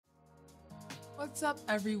What's up,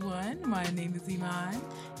 everyone? My name is Iman.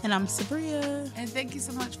 And I'm Sabria. And thank you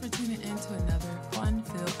so much for tuning in to another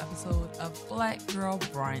fun-filled episode of Black Girl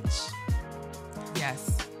Brunch.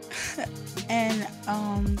 Yes. And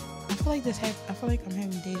I feel like I feel like I'm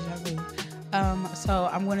having deja vu. So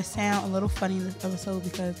I'm going to sound a little funny in this episode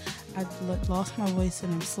because I lost my voice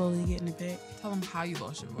and I'm slowly getting it back. Tell them how you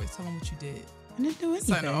lost your voice. Tell them what you did. I didn't do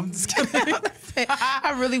anything. So, no, I'm just kidding.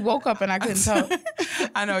 I really woke up and I couldn't talk.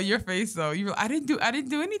 I know your face though. I didn't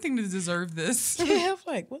do anything to deserve this. Yeah, I was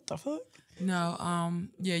like, what the fuck? No,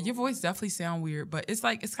 yeah, your voice definitely sound weird, but it's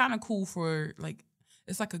kind of cool for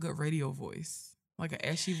it's like a good radio voice, like an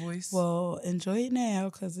ashy voice. Well, enjoy it now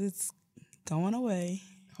because it's going away.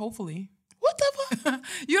 Hopefully. What the fuck?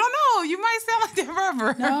 You don't know. You might sound like that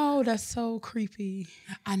forever. No, that's so creepy.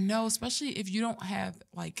 I know, especially if you don't have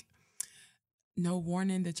no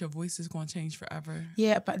warning that your voice is going to change forever.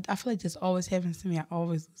 Yeah, but I feel like this always happens to me. I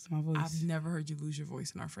always lose my voice. I've never heard you lose your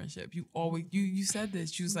voice in our friendship. You always you said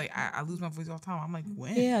this. You was like, I lose my voice all the time. I'm like,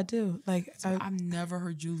 when? Yeah, I do. I've never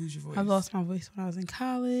heard you lose your voice. I lost my voice when I was in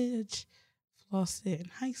college. Lost it in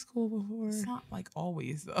high school before. It's not like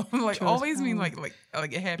always though. Always mean like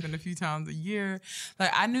it happened a few times a year.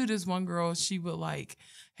 Like I knew this one girl, she would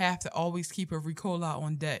have to always keep her Ricola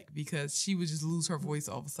on deck because she would just lose her voice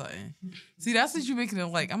all of a sudden. See, that's what you making it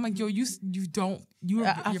like. I'm like, yo, your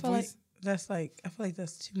I feel voice. I feel like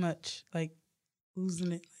that's too much. Like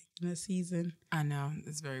losing it in a season. I know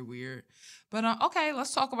it's very weird, but okay,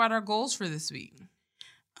 let's talk about our goals for this week,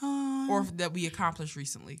 or that we accomplished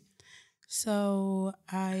recently. So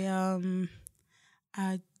I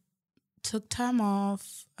took time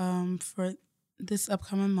off for this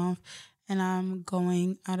upcoming month, and I'm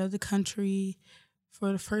going out of the country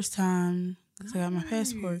for the first time because I got my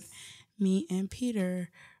passport. Me and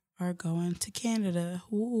Peter are going to Canada.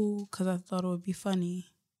 Ooh, because I thought it would be funny.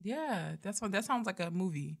 Yeah, that sounds like a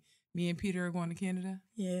movie. Me and Peter are going to Canada.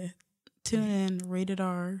 Yeah, tune in. Rated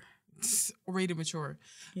R. Rated mature.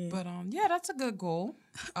 Yeah. But yeah, that's a good goal.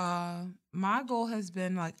 My goal has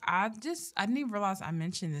been I didn't even realize I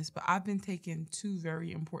mentioned this, but I've been taking 2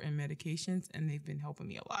 very important medications and they've been helping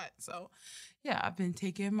me a lot. So yeah, I've been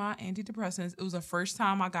taking my antidepressants. It was the first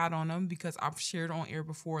time I got on them because I've shared on air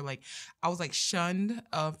before. I was shunned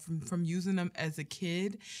from using them as a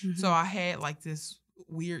kid. Mm-hmm. So I had this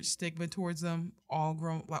weird stigma towards them all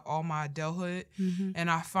my adulthood. Mm-hmm.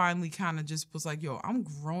 And I finally kind of just was like, yo, I'm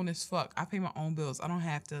grown as fuck. I pay my own bills. I don't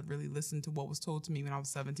have to really listen to what was told to me when I was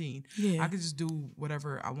 17. Yeah. I could just do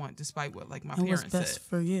whatever I want despite what my parents said. What's best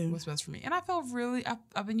for you. What's best for me. And I feel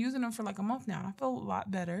I've been using them for a month now and I feel a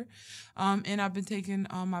lot better. And I've been taking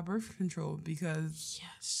my birth control because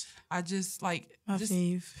I just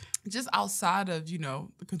just outside of,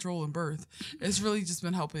 the control and birth, it's really just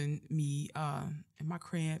been helping me and my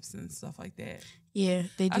cramps and stuff like that. Yeah,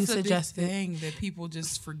 they do suggest it. That's a big thing that people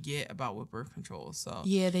just forget about with birth control. So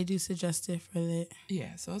yeah, they do suggest it for that.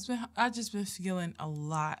 Yeah, so I've just been feeling a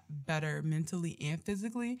lot better mentally and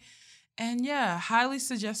physically. And yeah, highly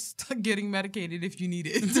suggest getting medicated if you need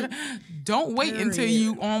it. Don't wait until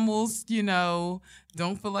you almost, don't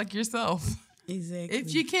feel like yourself. Exactly.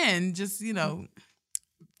 If you can, just,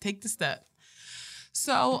 take the step.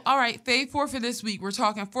 So, all right, Fave 4 for this week. We're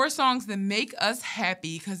talking 4 songs that make us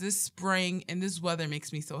happy because it's spring and this weather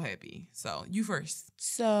makes me so happy. So, you first.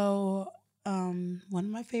 So, one of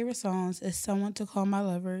my favorite songs is Someone to Call My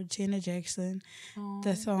Lover, Janet Jackson. Aww.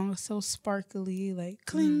 That song is so sparkly,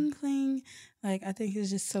 cling, cling. I think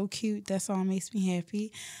it's just so cute. That song makes me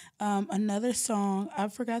happy. Another song, I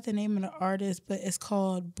forgot the name of the artist, but it's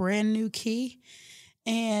called Brand New Key.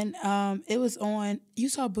 And it was on, you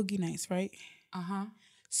saw Boogie Nights, right? Uh-huh.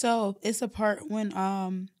 So it's a part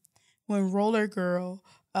when Roller Girl,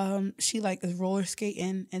 she is roller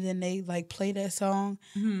skating and then they play that song.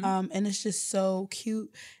 Mm-hmm. And it's just so cute.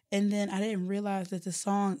 And then I didn't realize that the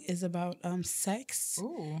song is about sex.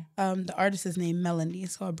 Ooh. The artist is named Melanie.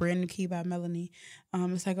 It's called Brand New Key by Melanie.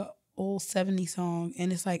 It's an old 70s song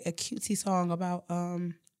and it's a cutesy song about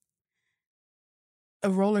a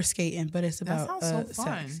roller skating, but it's about so fun.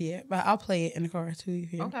 sex. Yeah, but I'll play it in the car too.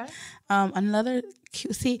 Here. Okay. Another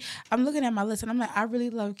cute. See, I'm looking at my list and I'm I really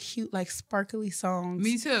love cute, sparkly songs.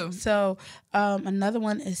 Me too. So, another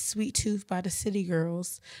one is "Sweet Tooth" by the City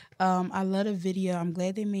Girls. I love the video. I'm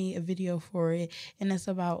glad they made a video for it, and it's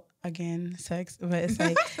about again sex, but it's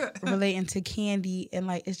relating to candy and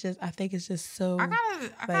it's just. I think it's just so. I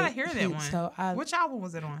gotta hear that one. So which album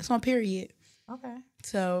was it on? It's on Period. Okay.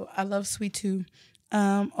 So I love "Sweet Tooth."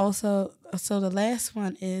 Also, so the last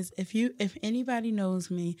one is if anybody knows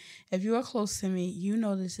me, if you are close to me, you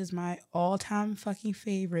know this is my all-time fucking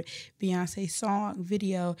favorite Beyonce song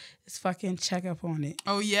video. Is fucking Check Up On It.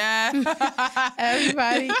 Oh yeah.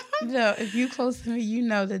 Everybody, if you close to me, you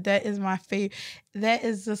know that is my favorite. That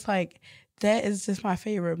is just my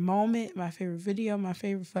favorite moment, my favorite video, my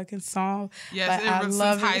favorite fucking song. Yes, I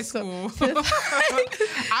love high school.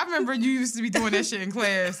 I remember you used to be doing that shit in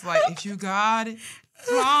class. Like, if you got it,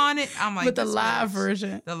 on it. I'm like, with the live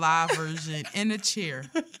version. The live version in the chair.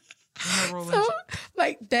 So,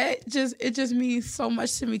 like, it just means so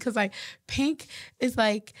much to me because, like, pink is,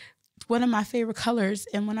 like, one of my favorite colors.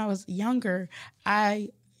 And when I was younger, I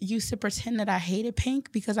used to pretend that I hated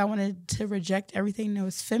pink because I wanted to reject everything that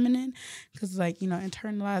was feminine because, like,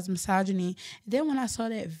 internalized misogyny. Then when I saw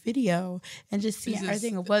that video and just seeing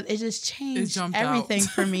everything it just changed everything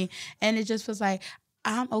for me. And it just was like,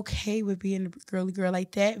 I'm okay with being a girly girl.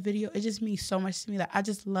 Like, that video, it just means so much to me. Like, I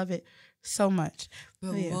just love it so much.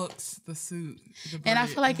 The looks, the suit, and I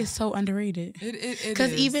feel like it's so underrated. It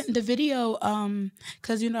because even the video,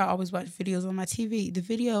 because I always watch videos on my TV. The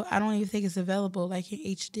video, I don't even think it's available like in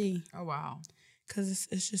HD. Oh wow! Because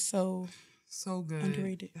it's just so good,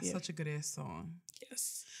 underrated. It's such a good ass song.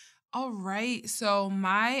 Yes. All right, so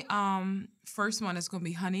my first one is gonna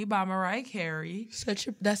be "Honey" by Mariah Carey.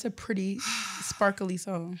 That's a pretty sparkly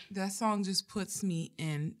song. That song just puts me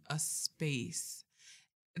in a space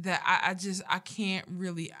that I can't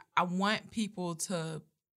really. I want people to,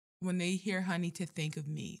 when they hear "Honey," to think of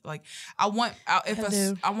me. Like, I want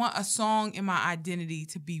a song in my identity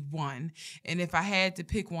to be one, and if I had to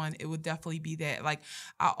pick one, it would definitely be that. Like,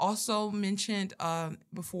 I also mentioned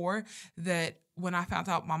before that when I found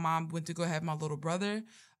out my mom went to go have my little brother,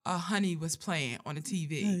 Honey was playing on the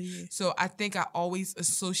TV. Oh, yeah. So I think I always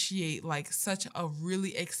associate like such a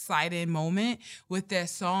really exciting moment with that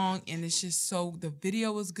song. And it's just the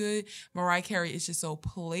video was good. Mariah Carey is just so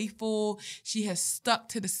playful. She has stuck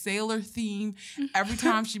to the sailor theme. Every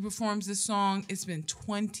time she performs this song, it's been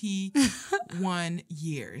 21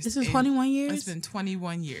 years. This is 21 years? It's been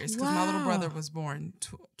 21 years because my little brother was born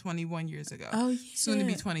 21 years ago. Oh, yeah. Soon to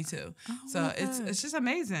be 22. Oh, so it's just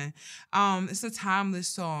amazing. It's a timeless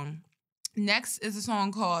song. Next is a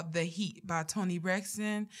song called "The Heat" by Toni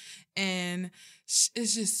Braxton, and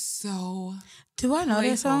it's just so. Do I know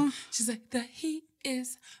playful. that song? She's like, "The heat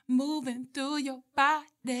is moving through your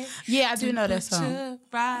body." Yeah, I do know that song.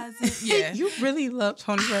 Rising. Yeah, you really love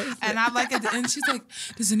Toni Braxton, and I like it. And she's like,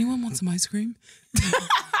 "Does anyone want some ice cream?"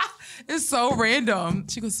 It's so random.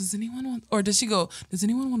 She goes, "Does anyone want?" Or does she go, "Does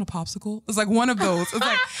anyone want a popsicle?" It's like one of those.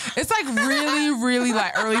 It's like really, really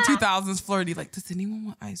like early 2000s flirty. Like, "Does anyone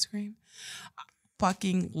want ice cream?"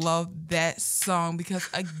 Fucking love that song because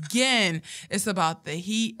again, it's about the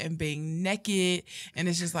heat and being naked, and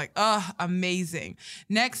it's just like, amazing.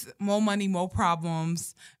 Next, "More Money, More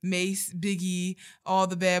Problems," Mace, Biggie, all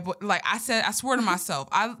the bad boys. Like I said, I swear to myself,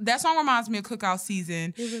 that song reminds me of Cookout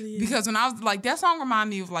Season. It really is. Because when I was like, that song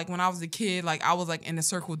reminded me of like when I was a kid, like I was like in a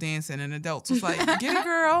circle dancing, and adults was like, "Get it,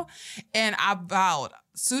 girl," and I vowed,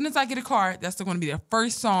 soon as I get a car, that's going to be the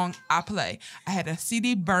first song I play. I had a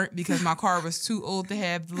CD burnt because my car was too old to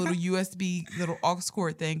have the little USB, little aux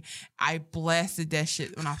cord thing. I blasted that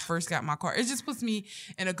shit when I first got my car. It just puts me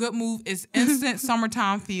in a good mood. It's instant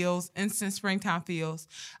summertime feels, instant springtime feels.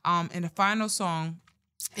 And the final song,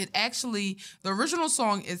 the original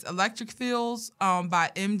song is "Electric Feels"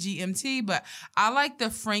 by MGMT, but I like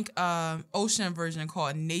the Frank Ocean version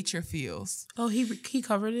called "Nature Feels." Oh, he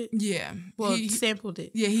covered it? Yeah. Well, he sampled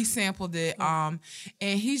it. Yeah, he sampled it. And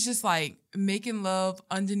he's just like making love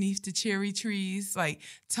underneath the cherry trees. Like,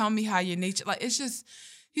 tell me how your nature, like, it's just,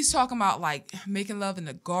 he's talking about like making love in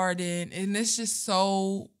the garden, and it's just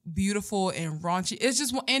so beautiful and raunchy. It's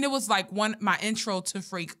just, and it was like my intro to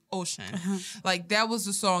Frank Ocean. Like, that was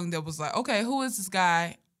the song that was like, okay, who is this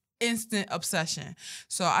guy? Instant obsession.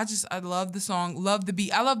 So I love the song, love the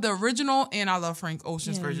beat. I love the original, and I love Frank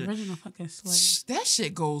Ocean's version. The original fucking slay. That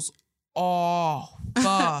shit goes off.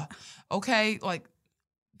 Okay, like,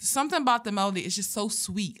 something about the melody is just so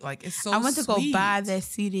sweet. Like, it's so. I went to sweet. go buy that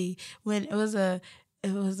CD when it was the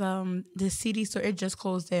CD store. It just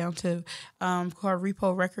closed down too, called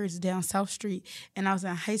Repo Records down South Street, and I was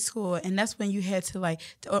in high school, and that's when you had to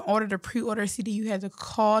pre-order a CD. You had to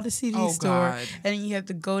call the CD store, God. and then you had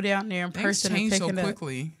to go down there in person and pick it up.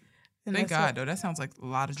 Quickly. Thank God, though. That sounds like a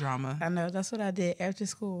lot of drama. I know. That's what I did after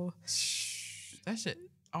school. That shit.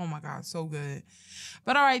 Oh my God, so good.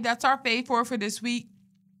 But all right, that's our fave for this week.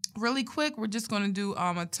 really quick, we're just going to do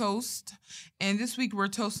a toast. And this week we're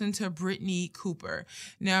toasting to Brittney Cooper.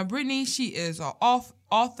 Now, Brittney, she is an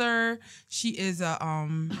author. She is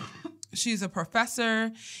she's a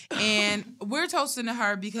professor. And we're toasting to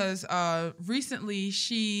her because recently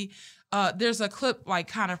there's a clip like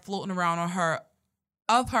kind of floating around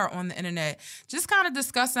of her on the internet, just kind of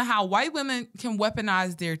discussing how white women can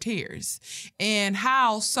weaponize their tears and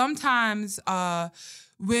how sometimes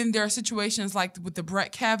when there are situations like with the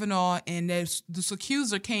Brett Kavanaugh and this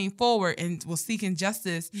accuser came forward and was seeking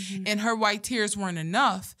justice and her white tears weren't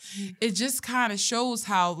enough, it just kind of shows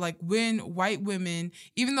how like when white women,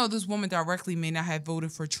 even though this woman directly may not have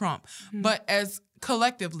voted for Trump, but as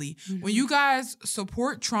collectively, when you guys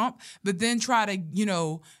support Trump, but then try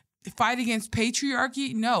to, fight against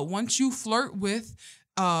patriarchy, no, once you flirt with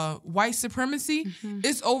white supremacy,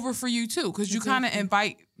 it's over for you too, because you kind of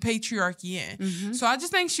invite patriarchy in. So I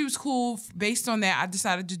just think she was cool. Based on that, I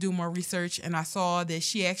decided to do more research, and I saw that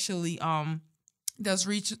she actually does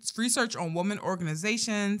research on women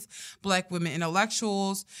organizations, Black women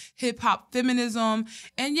intellectuals, hip-hop feminism,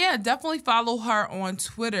 and yeah, definitely follow her on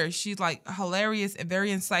Twitter. She's like hilarious and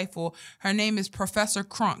very insightful. Her name is Professor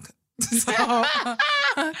Crunk. So,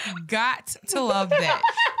 got to love that.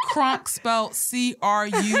 Crunk spelled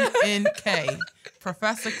C-R-U-N-K.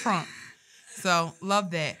 Professor Crunk. So, love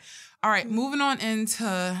that. All right, moving on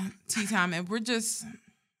into tea time. And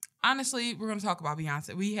honestly, we're going to talk about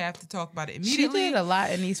Beyonce. We have to talk about it immediately. She did a lot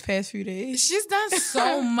in these past few days. She's done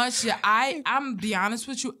so much. Yeah, I'm be honest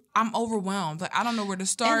with you, I'm overwhelmed. Like, I don't know where to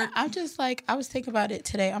start. And I'm just like, I was thinking about it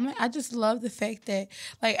today. I'm like, I just love the fact that,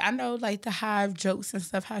 like, I know, like, the Hive jokes and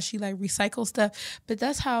stuff, how she, like, recycles stuff, but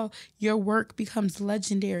that's how your work becomes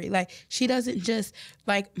legendary. Like, she doesn't just,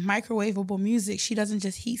 like, microwavable music. She doesn't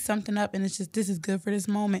just heat something up and it's just, this is good for this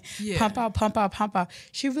moment. Yeah. Pump out, pump out, pump out.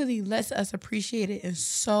 She really lets us appreciate it in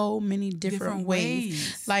so many different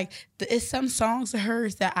ways. Like, it's some songs of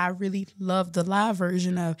hers that I really love the live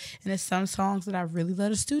version of, and it's some songs that I really love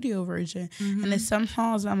the studio version, and there's some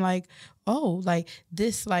songs I'm like, oh, like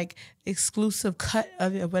this, like exclusive cut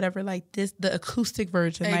of it or whatever, like this, the acoustic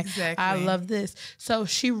version. Exactly. Like, I love this. So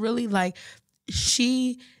she really, like,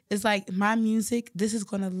 she is like, my music, this is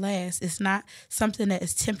going to last. It's not something that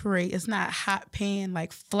is temporary. It's not hot pan,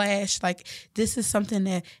 like flash. Like, this is something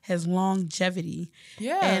that has longevity.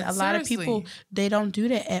 Yeah, and a lot of people, they don't do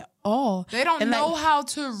that at all. They don't know how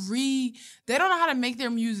to they don't know how to make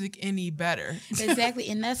their music any better. Exactly.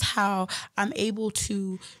 And that's how I'm able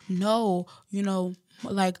to know,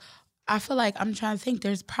 like, I feel like I'm trying to think,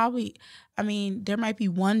 there's probably, there might be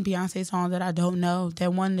one Beyonce song that I don't know.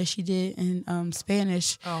 That one that she did in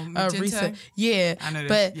Spanish. Recent. Yeah. I know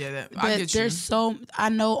that. But there's I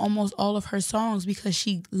know almost all of her songs because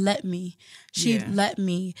she let me. She let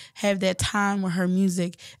me have that time with her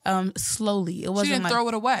music slowly. It wasn't, she didn't throw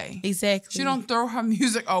it away. Exactly. She don't throw her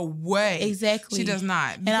music away. Exactly. She does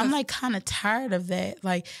not. And I'm like kind of tired of that.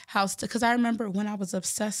 Like, because I remember when I was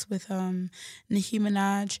obsessed with Nicki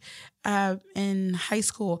Minaj in high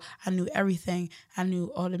school, I knew everything. I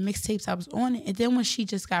knew all the mixtapes. I was on it. And then when she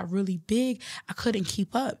just got really big, I couldn't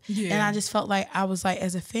keep up. Yeah. And I just felt like I was like,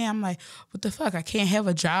 as a fan, I'm like, what the fuck? I can't have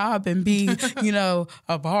a job and be,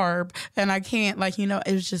 a barb. And I can't, like, it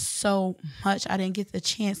was just so much. I didn't get the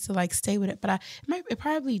chance to, like, stay with it. But it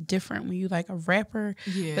probably different when you, like, a rapper.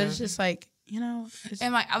 Yeah. But it's just like,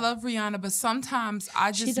 and like, I love Rihanna, but sometimes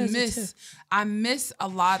I just miss a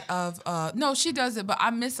lot of no, she does it, but I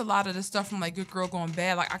miss a lot of the stuff from like Good Girl Gone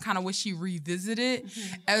Bad. Like, I kind of wish she revisited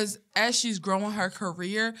as she's growing her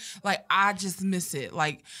career. Like, I just miss it.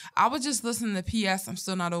 Like, I was just listening to P.S. I'm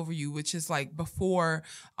Still Not Over You, which is like before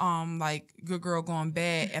like Good Girl Gone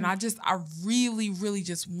Bad, and I really, really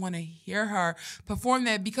just want to hear her perform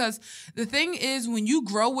that, because the thing is, when you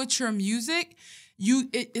grow with your music,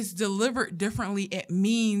 it is delivered differently. It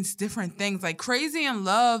means different things. Like, Crazy in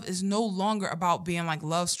Love is no longer about being like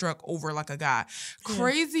love struck over like a guy. Yeah.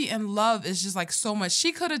 Crazy in Love is just like so much.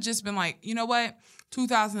 She could have just been like, you know what?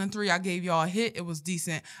 2003, I gave y'all a hit. It was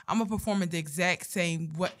decent. I'm going to perform it the exact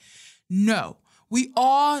same way. No. We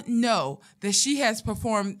all know that she has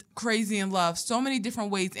performed Crazy in Love so many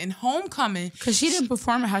different ways in Homecoming. Because she didn't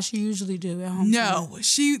perform it how she usually do at Homecoming. No.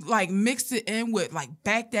 She like mixed it in with like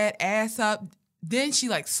back that ass up. Then she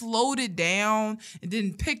like slowed it down and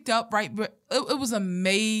then picked up right, but it was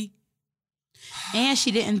amazing. And she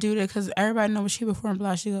didn't do that because everybody knows when she performed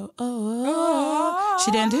Blah, she go, oh. She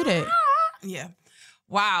didn't do that. Yeah.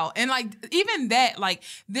 Wow. And like even that, like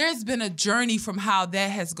there's been a journey from how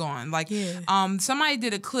that has gone. Like somebody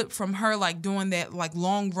did a clip from her like doing that like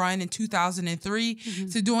long run in 2003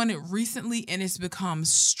 to doing it recently, and it's become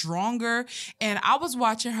stronger. And I was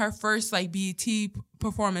watching her first like BET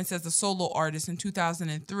performance as a solo artist in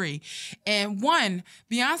 2003. And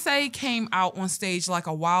Beyonce came out on stage like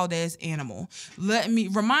a wild ass animal.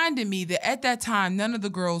 Reminded me that at that time none of the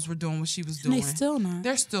girls were doing what she was doing.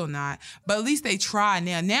 They're still not. But at least they try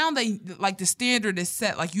now. Now they like the standard is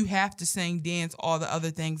set, like you have to sing, dance, all the other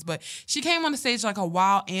things. But she came on the stage like a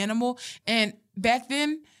wild animal. And back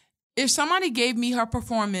then, if somebody gave me her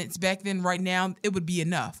performance back then right now, it would be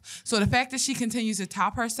enough. So the fact that she continues to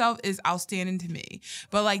top herself is outstanding to me.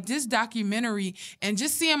 But like this documentary and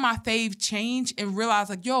just seeing my fave change and realize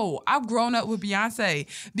like, yo, I've grown up with Beyonce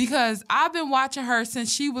because I've been watching her since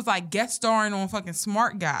she was like guest starring on fucking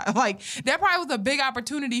Smart Guy. Like that probably was a big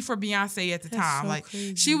opportunity for Beyonce at the time. So like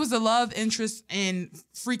crazy. She was a love interest in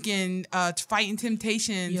freaking Fighting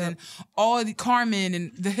Temptations and all the Carmen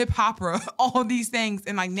and the hip hopper, all these things.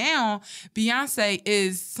 And like now Beyonce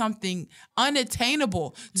is something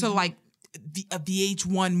unattainable to like a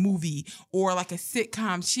VH1 movie or like a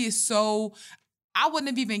sitcom. She is so, I wouldn't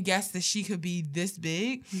have even guessed that she could be this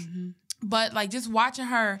big. But like just watching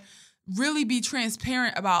her really be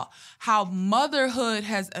transparent about how motherhood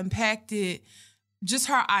has impacted just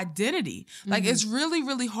her identity. Like it's really,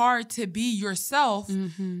 really hard to be yourself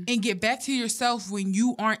and get back to yourself when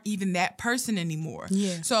you aren't even that person anymore.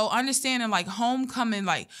 Yeah. So understanding like homecoming,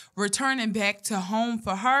 like returning back to home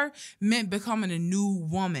for her meant becoming a new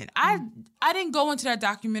woman. I didn't go into that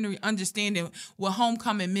documentary understanding what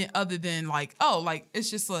homecoming meant other than like, oh, like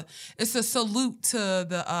it's a salute to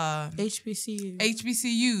the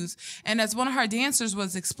HBCUs. And as one of her dancers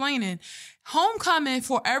was explaining, homecoming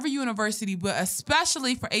for every university, but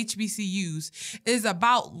especially for HBCUs, is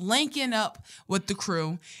about linking up with the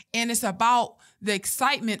crew. And it's about the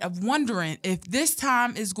excitement of wondering if this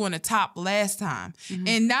time is going to top last time.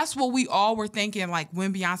 And that's what we all were thinking, like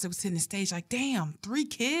when Beyonce was sitting on stage, like, damn, 3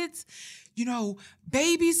 kids? You know,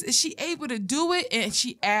 babies, is she able to do it? And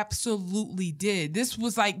she absolutely did. This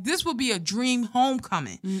would be a dream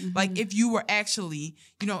homecoming. Like if you were actually,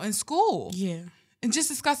 you know, in school. Yeah. And just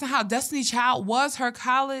discussing how Destiny Child was her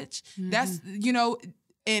college. That's, you know,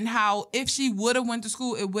 and how if she would have went to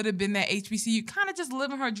school, it would have been that HBCU, kind of just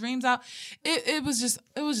living her dreams out. It was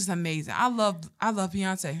just amazing. I love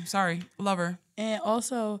Beyonce. Sorry, love her. And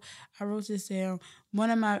also, I wrote this down.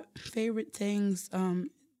 One of my favorite things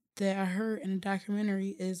that I heard in a documentary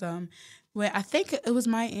is when I think it was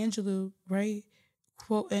Maya Angelou, right?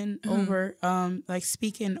 Quoting over, like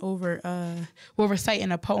speaking over,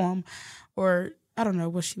 reciting a poem, or I don't know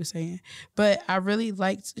what she was saying, but I really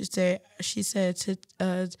liked that she said to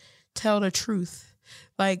tell the truth.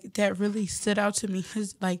 Like that really stood out to me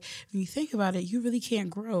because, like, when you think about it, you really can't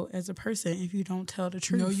grow as a person if you don't tell the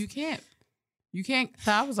truth. No, you can't. You can't.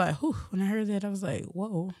 So I was like, whew, when I heard that, I was like,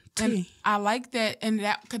 whoa. And I like that. And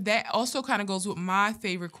that also kind of goes with my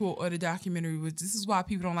favorite quote of the documentary, which this is why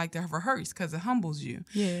people don't like to rehearse, because it humbles you.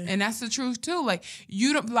 Yeah. And that's the truth too. Like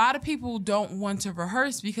a lot of people don't want to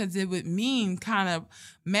rehearse because it would mean kind of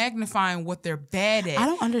magnifying what they're bad at. I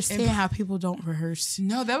don't understand how people don't rehearse.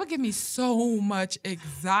 No, that would give me so much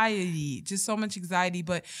anxiety, just so much anxiety.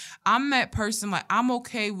 But I'm that person, like I'm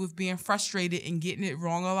okay with being frustrated and getting it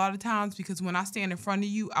wrong a lot of times, because when I stand in front of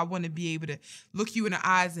you, I want to be able to look you in the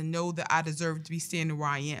eyes and know that I deserve to be standing where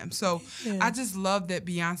I am. So I just love that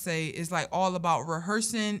Beyonce is like all about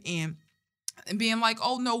rehearsing and being like,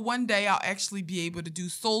 oh no, one day I'll actually be able to do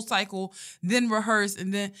Soul Cycle, then rehearse,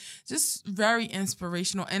 and then just very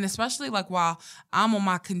inspirational. And especially like while I'm on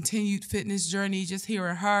my continued fitness journey, just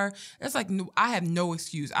hearing her, it's like I have no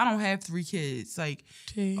excuse. I don't have 3 kids. Like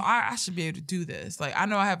I should be able to do this. Like I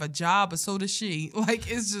know I have a job, but so does she.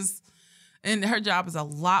 Like it's just. And her job is a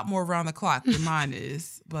lot more around the clock than mine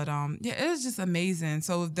is. But yeah, it was just amazing.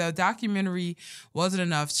 So the documentary wasn't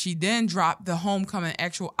enough. She then dropped the Homecoming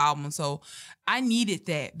actual album. So I needed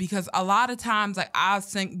that because a lot of times like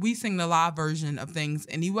we sing the live version of things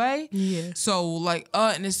anyway. Yeah. So like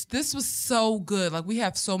and this was so good. Like we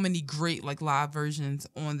have so many great like live versions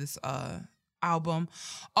on this album.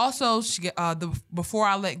 Also, the Before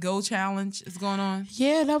I Let Go challenge is going on.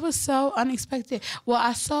 Yeah, that was so unexpected. Well,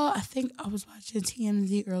 I think I was watching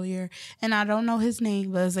TMZ earlier, and I don't know his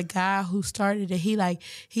name, but there's a guy who started it.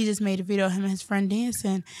 He just made a video of him and his friend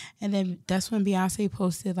dancing, and then that's when Beyonce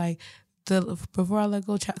posted like the Before I Let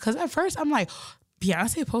Go challenge. Because at first I'm like,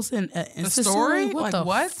 Beyonce posted an Insta story? What Like, the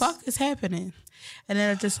what? fuck is happening? And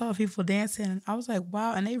then I just saw people dancing. I was like,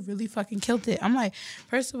 wow, and they really fucking killed it. I'm like,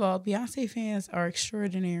 first of all, Beyonce fans are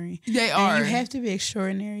extraordinary. They are. And you have to be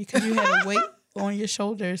extraordinary because you had a weight on your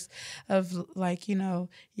shoulders of, like, you know,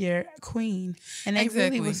 your queen. And they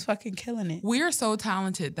really was fucking killing it. We are so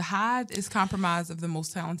talented. The Hive is comprised of the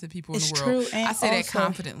most talented people in the world. It's true. And I say that also,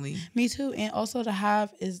 confidently. Me too. And also the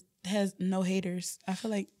Hive has no haters. I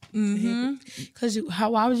feel like because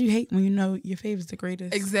why would you hate when you know your favorite's the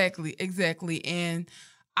greatest? Exactly. And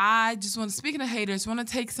I just want to, speaking of haters, want to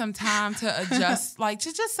take some time to adjust, like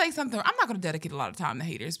to just say something. I'm not going to dedicate a lot of time to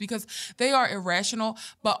haters because they are irrational.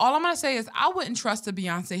 But all I'm going to say is I wouldn't trust a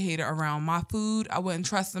Beyonce hater around my food. I wouldn't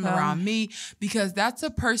trust them around me because that's a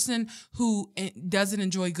person who doesn't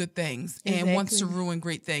enjoy good things and wants to ruin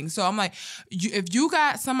great things. So I'm like, if you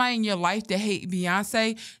got somebody in your life that hate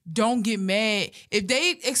Beyonce, don't get mad. If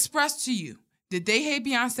they express to you that they hate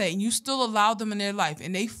Beyonce and you still allow them in their life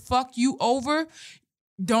and they fuck you over,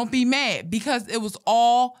 don't be mad because it was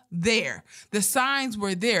all there. The signs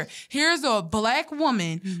were there. Here's a black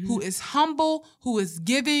woman who is humble, who is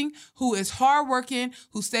giving, who is hardworking,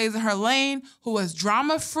 who stays in her lane, who is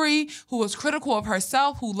drama-free, who is critical of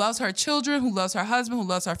herself, who loves her children, who loves her husband, who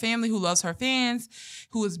loves her family, who loves her fans,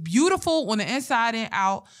 who is beautiful on the inside and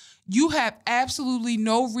out. You have absolutely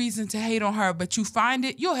no reason to hate on her, but you find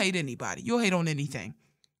it, you'll hate anybody. You'll hate on anything.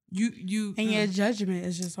 And your judgment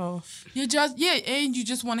is just off. And you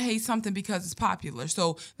just want to hate something because it's popular.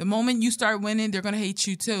 So the moment you start winning, they're gonna hate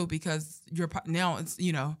you too because now it's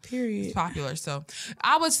period. It's popular. So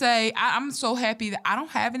I would say I'm so happy that I don't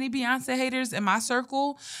have any Beyonce haters in my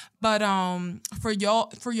circle, but for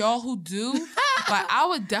y'all who do, like I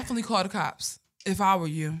would definitely call the cops. If I were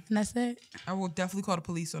you. And that's it. I will definitely call the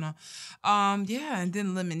police on her. And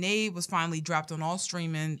then Lemonade was finally dropped on all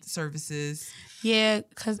streaming services. Yeah,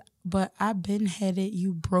 but I've been had it,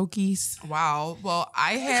 you brokies. Wow. Well,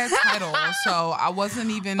 I had Tidal, so I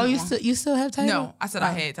wasn't even. Oh, you still have Tidal? No, I said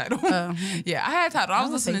I had Tidal. Yeah, I had Tidal. I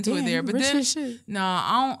was listening to it there, but then no,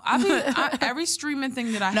 I don't. Every streaming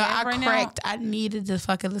thing that I have right now. I needed to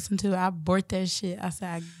fucking listen to it. I bought that shit. I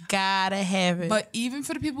said I gotta have it. But even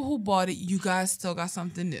for the people who bought it, you guys still got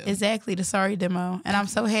something new. Exactly, the Sorry demo, and I'm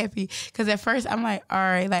so happy because at first I'm like, all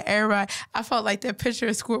right, like everybody. I felt like that picture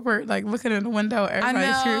of Squidward like looking in the window.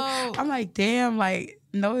 Everybody's here. I'm like, damn, like,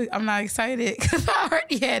 no, I'm not excited because I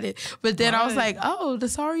already had it. But then I was like, oh, the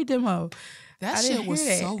Sorry demo. That shit was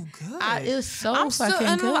so good. It was so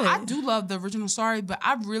fucking good. I do love the original Sorry, but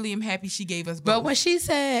I really am happy she gave us both. But when she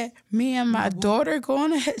said, me and my daughter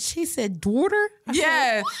going ahead, she said, daughter?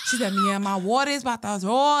 Yeah. She said, me and my water is about to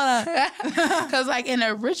water. Because like in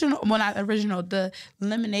the original, well, not the original, the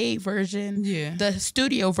Lemonade version, the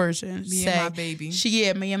studio version. Me and my baby.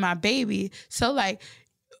 Me and my baby. So like,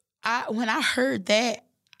 when I heard that,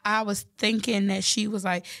 I was thinking that she was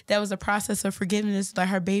like, that was a process of forgiveness. Like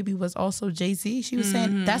her baby was also Jay-Z. She was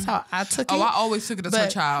saying, that's how I took it. Oh, I always took it as her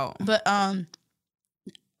child. But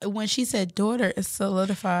when she said daughter, it's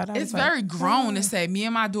solidified. It's very grown to say, me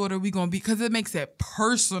and my daughter, we gonna be, because it makes it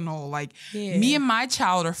personal. Like, me and my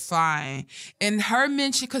child are fine. And her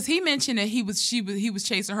mention, because he mentioned that he was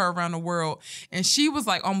chasing her around the world, and she was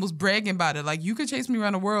like almost bragging about it. Like, you could chase me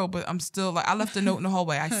around the world, but I'm still like, I left a note in the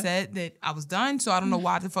hallway. I said that I was done, so I don't know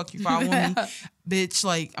why the fuck you following me. Bitch,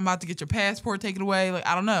 like, I'm about to get your passport taken away. Like,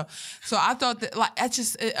 I don't know. So I thought that, like,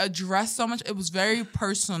 it addressed so much. It was very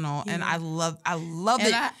personal, and I loved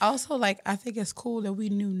it. I also, like, I think it's cool that we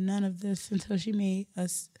knew none of this until she made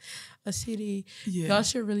us a CD. Yeah. Y'all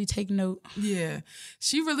should really take note. Yeah.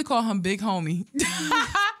 She really called him Big Homie.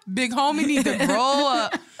 Big Homie need to grow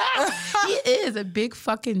up. He is a big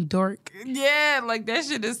fucking dork. Yeah, like that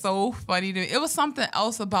shit is so funny to me. It was something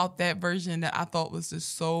else about that version that I thought was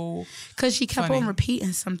just so because she kept on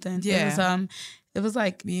repeating something. Yeah. It was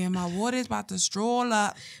like, me and my water's about to stroll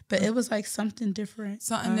up. But it was like something different.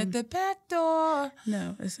 Something at the back door.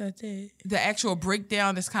 No, it's not that. The actual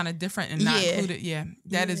breakdown is kind of different and not included. Yeah,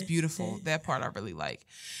 that is beautiful. That part I really like.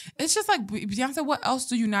 It's just like, Beyonce, what else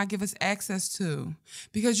do you not give us access to?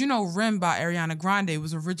 Because, Rim by Ariana Grande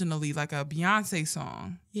was originally like a Beyonce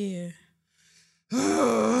song. Yeah.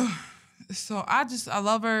 So I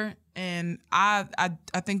love her, and I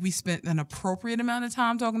think we spent an appropriate amount of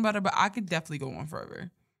time talking about her, but I could definitely go on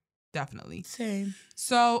forever. Definitely. Same.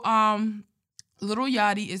 So, Lil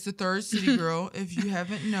Yachty is the third city girl, if you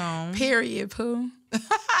haven't known. Period, Pooh.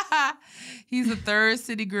 He's the third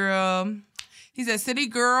city girl. He's a city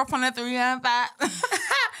girl from the 3 and 5.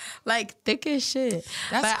 like thick as shit.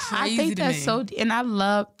 That's crazy. I think to that's me. so. And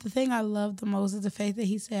the thing I love the most is the fact that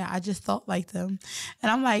he said, "I just thought like them,"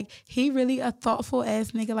 and I'm like, he really a thoughtful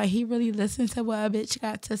ass nigga. Like he really listened to what a bitch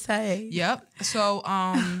got to say. Yep. So,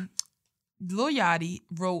 Lil Yachty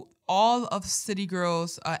wrote all of City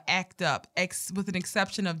Girls' Act Up, with an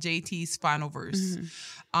exception of JT's final verse.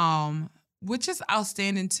 Which is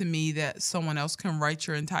outstanding to me that someone else can write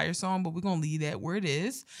your entire song, but we're gonna leave that where it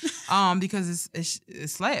is, because it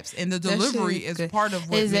slaps, and the delivery is good. Part of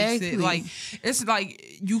what makes it like. It's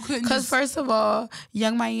like you couldn't. Because first of all,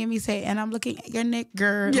 Young Miami say, "And I'm looking at your neck,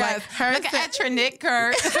 girl." Yes, like, looking at your neck,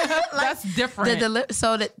 girl. That's different.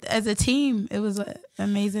 So that as a team, it was an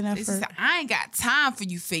amazing effort. I ain't got time for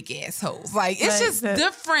you fake assholes. Like it's just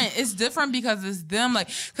different. It's different because it's them. Like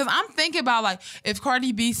because I'm thinking about like if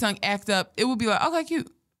Cardi B sung "Act Up." It would be like, okay, cute.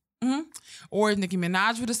 Mm-hmm. Or if Nicki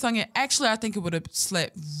Minaj would have sung it. Actually, I think it would have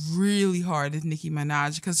slapped really hard if Nicki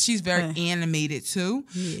Minaj, because she's very animated too.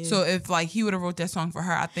 Yeah. So if like he would have wrote that song for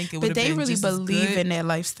her, I think it would have been But they really just believe in that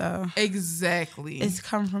lifestyle. Exactly. It's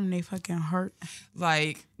come from their fucking heart.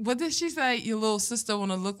 Like, what did she say? Your little sister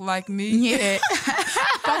want to look like me? Yeah.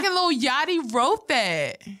 Fucking Lil Yachty wrote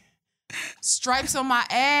that. Stripes on my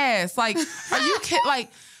ass. Like, are you kidding? Like,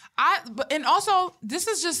 and also, this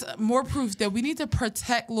is just more proof that we need to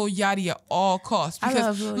protect Lil Yachty at all costs.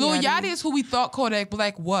 Because Lil Yachty is who we thought Kodak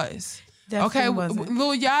Black was. Definitely okay, wasn't.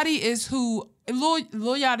 Lil Yachty is who Lil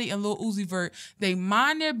Yachty and Lil Uzi Vert. They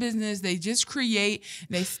mind their business. They just create.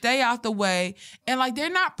 They stay out the way, and like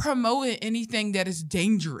they're not promoting anything that is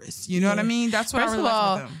dangerous. You know what I mean? That's what I really like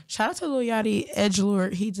about them. Shout out to Lil Yachty,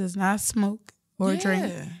 edgelord. He does not smoke or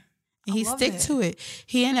drink. And he stick to it.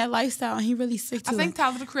 He in that lifestyle and he really stick to it. I think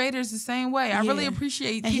Tyler the Creator is the same way. I really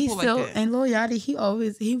appreciate people like that. And Lil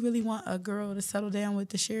Yachty, he really want a girl to settle down with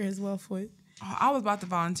to share his wealth with. Oh, I was about to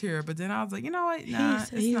volunteer, but then I was like, you know what? Nah,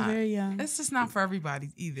 he's not. Very young. It's just not for everybody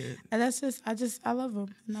either. And that's just, I love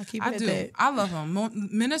him. And I'll keep it at that. I love him.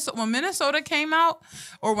 When Minnesota came out,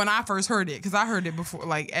 or when I first heard it, because I heard it before,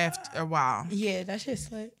 like after a while. Yeah, that shit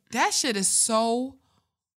slick. That shit is so.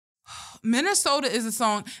 Minnesota is a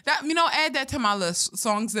song that, add that to my list.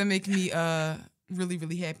 Songs that make me really,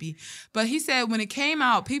 really happy. But he said when it came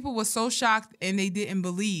out, people were so shocked and they didn't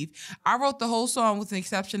believe. I wrote the whole song with the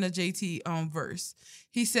exception of JT verse.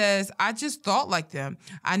 He says, I just thought like them.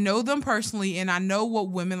 I know them personally and I know what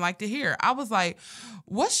women like to hear. I was like,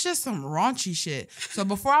 what's just some raunchy shit? So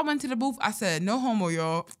before I went to the booth, I said, no homo,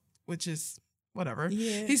 y'all, which is whatever.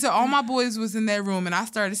 Yeah. He said all my boys was in that room and I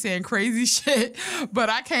started saying crazy shit, but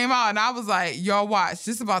I came out and I was like, y'all watch,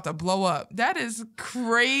 this about to blow up. That is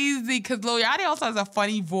crazy because Lil Yachty also has a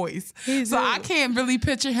funny voice. So I can't really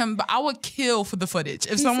picture him, but I would kill for the footage.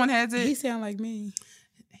 If someone has it. He sound like me.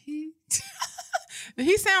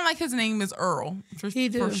 He sound like his name is Earl, for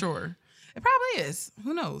sure. It probably is.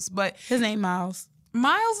 Who knows? But his name Miles.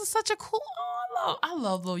 Miles is such a cool... I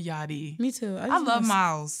love Lil Yachty. Me too. I love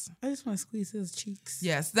Miles. I just want to squeeze his cheeks.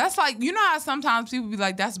 Yes. That's like, you know how sometimes people be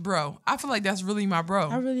like, that's bro. I feel like that's really my bro.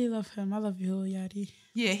 I really love him. I love you, Lil Yachty.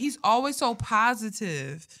 Yeah, he's always so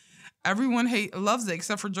positive. Everyone loves it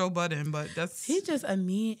except for Joe Budden, but that's... He's just a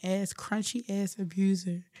mean-ass, crunchy-ass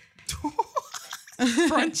abuser.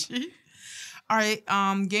 Crunchy. All right,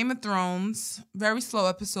 Game of Thrones, very slow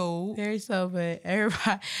episode. Very slow, but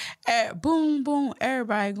everybody, boom, boom,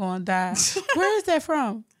 everybody gonna die. Where is that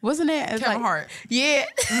from? Wasn't it? Kevin Hart. Yeah.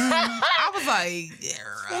 I was like,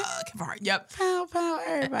 Kevin Hart, yep. Pow,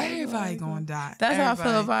 everybody gonna die. That's how I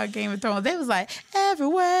feel about Game of Thrones. They was like,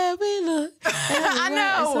 everywhere we look. I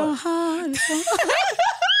know. It's so hard.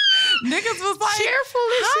 Niggas was like, cheerful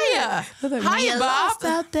as shit. Hiya, Bob. Lost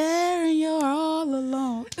out there and you're all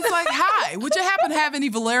alone. It's like, hi. Would you happen to have any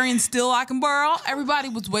Valerian steel I can borrow? Everybody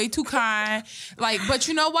was way too kind. Like, but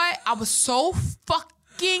you know what? I was so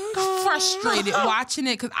fucking frustrated watching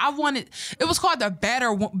it because I wanted. It was called the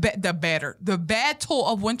Battle of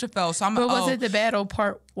Winterfell. So but was it the Battle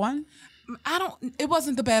Part 1? It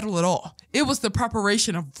wasn't the battle at all. It was the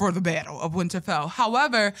preparation for the Battle of Winterfell.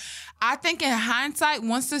 However, I think in hindsight,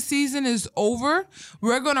 once the season is over,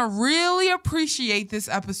 we're going to really appreciate this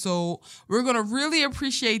episode. We're going to really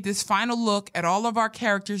appreciate this final look at all of our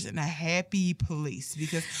characters in a happy place.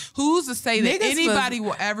 Because who's to say that anybody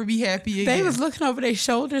will ever be happy again? They was looking over their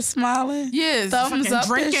shoulders, smiling. Yes. Thumbs up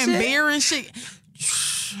drinking beer and shit.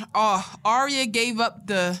 Arya gave up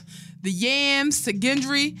the yams to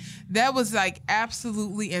Gendry. That was like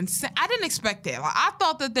absolutely insane. I didn't expect that. Like, I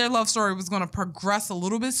thought that their love story was going to progress a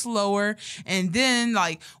little bit slower, and then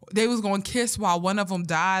like they was going to kiss while one of them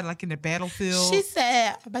died, like in the battlefield. She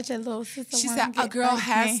said, "I bet your little sister." She said, "A girl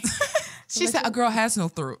has." She said a girl has no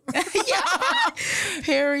throat.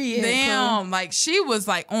 Period. Damn, like she was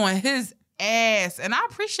like on his ass, and I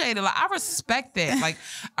appreciate it. Like I respect that. Like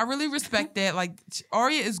I really respect that. Like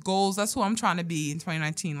Arya is goals. That's who I'm trying to be in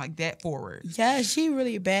 2019. Like that forward. Yeah, she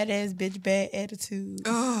really badass bitch, bad attitude.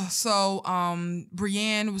 So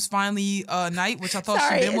Brienne was finally a knight, which I thought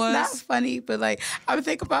she been was. It's not funny, but like I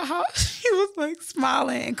thinking about how she was like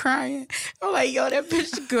smiling and crying. I'm like, yo, that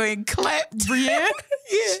bitch going clap. Brienne?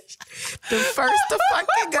 Yeah, the first to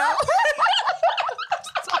fucking go.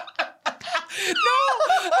 No.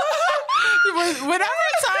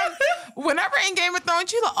 Whenever in Game of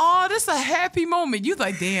Thrones, you like, oh, this is a happy moment. You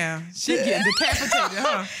like, damn, she getting decapitated,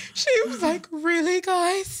 huh? She was like, really,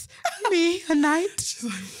 guys? Me, a knight? She's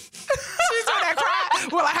on that cry.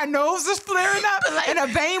 Well, like her nose is flaring up and a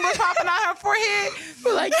vein was popping out her forehead.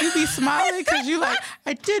 But like you be smiling because you like,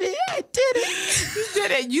 I did it. You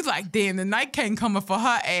did it. You like, damn, the Night King coming for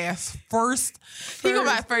her ass first. He go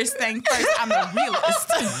by first thing first. I'm a realist.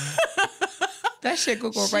 That shit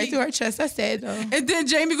go right through her chest. That's sad though. And then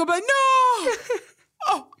Jamie go be like,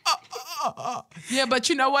 no. Yeah, but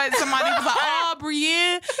you know what? Somebody was like, oh,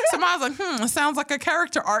 Brienne. Somebody was like, it sounds like a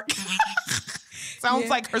character arc. Sounds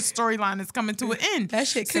like her storyline is coming to an end. That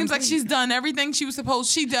shit seems like she's done everything she was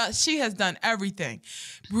supposed. She has done everything.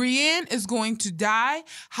 Brienne is going to die.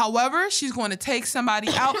 However, she's going to take somebody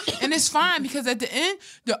out, and it's fine because at the end,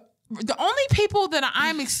 the only people that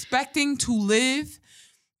I'm expecting to live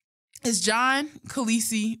is Jon,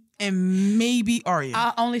 Khaleesi, and maybe Arya.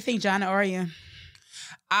 I only think Jon and Arya.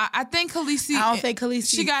 I think Khaleesi. I don't think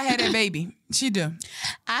Khaleesi. She got had that baby. She do.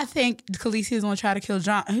 I think Khaleesi is gonna try to kill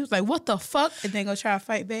Jon. He was like, "What the fuck?" And then gonna try to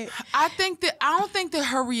fight back. I don't think that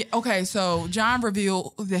her. Okay, so Jon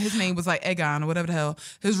revealed that his name was like Aegon or whatever the hell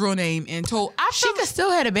his real name, and told she could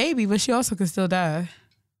still have a baby, but she also could still die.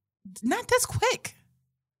 Not this quick.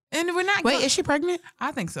 And we're not. Wait, is she pregnant?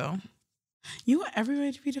 I think so. You want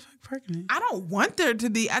everybody to be the fuck pregnant? I don't want there to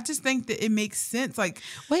be. I just think that it makes sense. Like,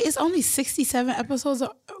 wait, it's only 67 episodes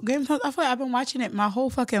of Game of Thrones. I feel like I've been watching it my whole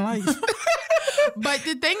fucking life. But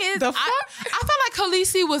the thing is, I felt like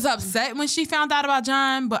Khaleesi was upset when she found out about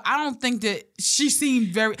Jon, but I don't think that she seemed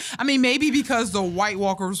very. I mean, maybe because the White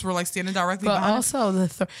Walkers were like standing directly behind her. But also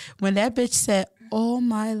when that bitch said, "All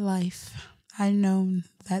my life, I known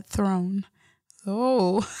that throne."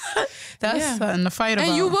 Oh, that's something to fight about.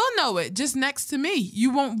 And you will know it just next to me. You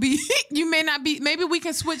won't be. You may not be. Maybe we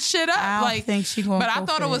can switch shit up. I don't think she gonna. But I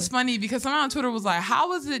thought it was funny because someone on Twitter was like,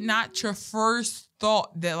 "How is it not your first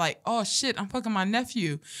thought that like, oh shit, I'm fucking my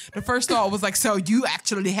nephew?" The first thought was like, so you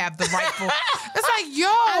actually have the rightful. It's like,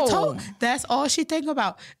 yo, that's all she think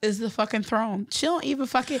about is the fucking throne. She don't even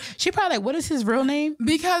fucking. She probably like, what is his real name?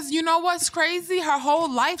 Because you know what's crazy? Her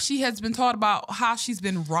whole life she has been taught about how she's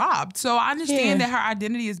been robbed. So I understand that her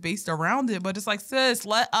identity is based around it, but it's like, sis,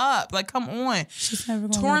 let up. Like, come on. She's never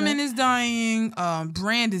gonna Tormund is dying.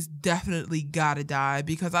 Brand is definitely gotta die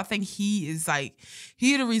because I think he is like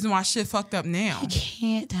the reason why shit fucked up now. He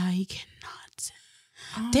can't die. He cannot.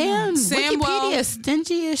 Damn, Wikipedia is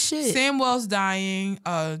stingy as shit. Samwell's dying.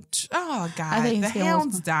 Oh God, the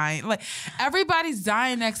Hound's dying. Like everybody's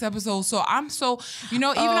dying next episode. So I'm even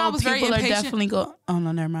I was very impatient. People are definitely go. Oh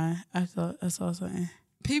no, never mind. I saw something.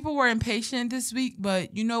 People were impatient this week,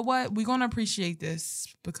 but you know what? We're gonna appreciate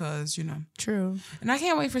this because True. And I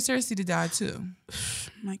can't wait for Cersei to die too.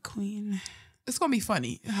 My queen. It's gonna be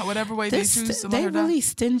funny. Whatever way they choose to let her die. They really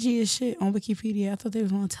stingy as shit on Wikipedia. I thought they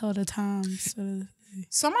was gonna tell the times.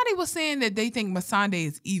 Somebody was saying that they think Missandei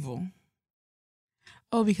is evil.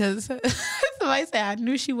 Oh, because somebody said I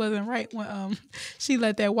knew she wasn't right when she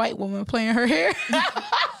let that white woman play in her hair.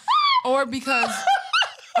 Or because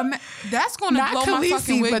that's gonna not blow Khaleesi, my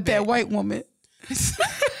fucking wig but back. That white woman.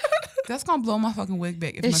 That's gonna blow my fucking wig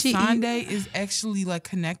back if Missandei is actually like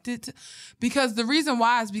connected because the reason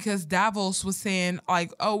why is because Davos was saying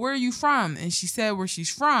like, oh, where are you from? And she said where she's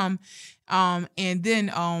from. And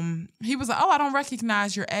then he was like, oh, I don't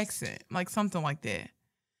recognize your accent. Like something like that.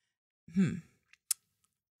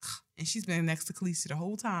 And she's been next to Khaleesi the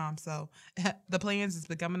whole time. So the plans is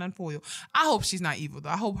becoming unfoiled. I hope she's not evil though.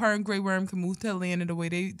 I hope her and Grey Worm can move to Atlanta the way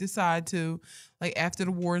they decide to, like after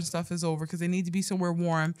the war and stuff is over, because they need to be somewhere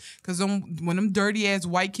warm. Because when them dirty ass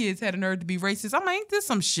white kids had a nerve to be racist, I'm like, ain't this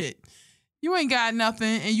some shit? You ain't got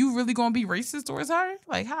nothing and you really gonna be racist towards her?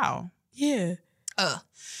 Like how? Yeah. All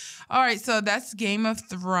right, so that's Game of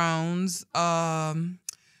Thrones.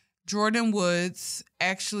 Jordan Woods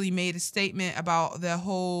actually made a statement about the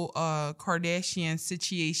whole Kardashian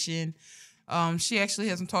situation. She actually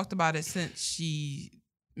hasn't talked about it since she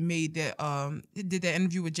made that did that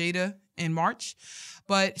interview with Jada in March,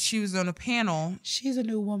 but she was on a panel. She's a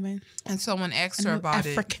new woman. And someone asked her about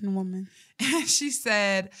African woman. And she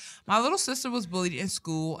said, my little sister was bullied in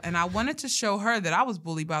school, and I wanted to show her that I was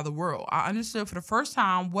bullied by the world. I understood for the first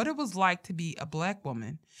time what it was like to be a Black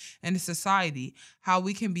woman in a society, how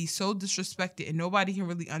we can be so disrespected and nobody can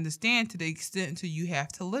really understand to the extent until you have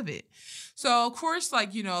to live it. So, of course,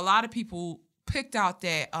 like, you know, a lot of people picked out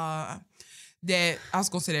that I was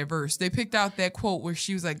going to say that verse. They picked out that quote where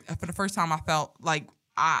she was like, for the first time I felt like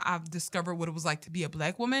I've discovered what it was like to be a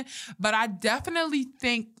Black woman. But I definitely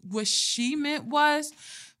think what she meant was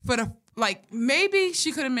maybe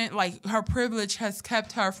she could have meant like her privilege has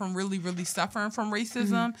kept her from really, really suffering from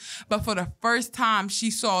racism. But for the first time,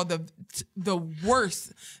 she saw the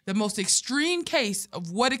worst, the most extreme case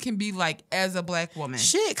of what it can be like as a Black woman.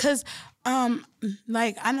 Shit, because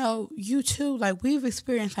like I know you too, like we've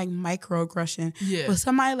experienced like microaggression. Yeah. But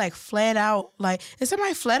somebody like flat out, like if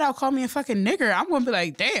somebody flat out called me a fucking nigger, I'm gonna be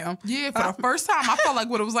like, damn. Yeah, for the first time I felt like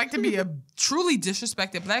what it was like to be a truly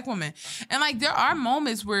disrespected Black woman. And like there are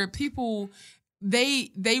moments where people they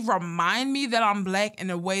remind me that I'm Black in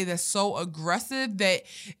a way that's so aggressive that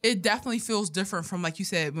it definitely feels different from, like you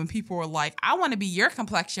said, when people are like, I want to be your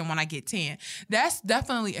complexion when I get tan. That's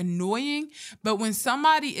definitely annoying. But when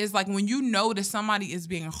somebody is like, when you know that somebody is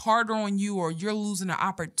being harder on you or you're losing an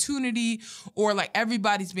opportunity or like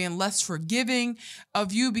everybody's being less forgiving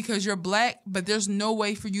of you because you're Black, but there's no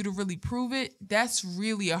way for you to really prove it, that's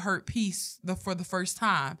really a hurt piece for the first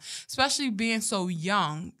time, especially being so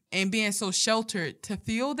young. And being so sheltered to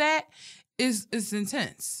feel that is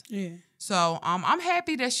intense. Yeah. So I'm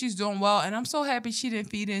happy that she's doing well, and I'm so happy she didn't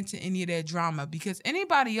feed into any of that drama because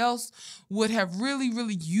anybody else would have really,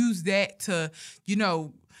 really used that to, you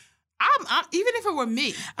know, I'm even if it were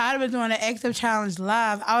me, I'd have been doing an active challenge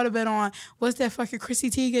live. I would have been on what's that fucking Chrissy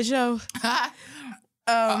Teigen show?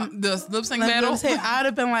 The lip sync battle. I would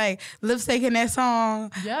have been like lip syncing that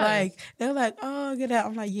song. Yes. Like they're like, oh, get out.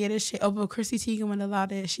 I'm like, yeah, this shit. Oh, but Chrissy Teigen wouldn't allow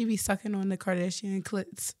that. She be sucking on the Kardashian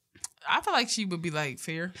clits. I feel like she would be like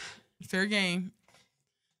fair game.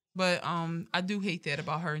 But I do hate that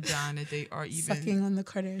about her and John, that they are even sucking on the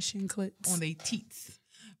Kardashian clits on their teats.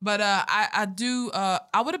 But I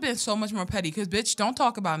would have been so much more petty because, bitch, don't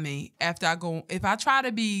talk about me after I go. If I try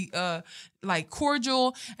to be like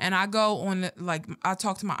cordial and I go on, like, I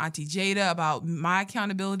talk to my auntie Jada about my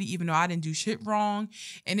accountability, even though I didn't do shit wrong.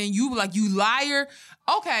 And then you like, you liar.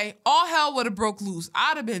 Okay, all hell would have broke loose.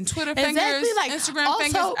 I'd have been Twitter fingers, like, Instagram also,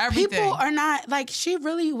 fingers, everything. People are not, like, she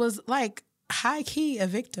really was like, high key a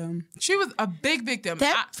victim. She was a big victim.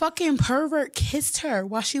 That fucking pervert kissed her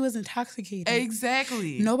while she was intoxicated.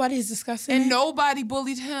 Exactly. Nobody's discussing and it. nobody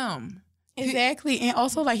bullied him. Exactly. And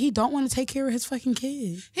also, like, he don't want to take care of his fucking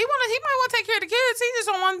kid. He might want to take care of the kids. He just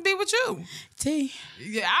don't want to be with you. T.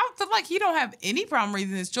 Yeah, I feel like he don't have any problem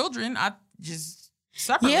raising his children. I just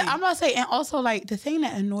separately. Yeah, I'm gonna say, and also, like, the thing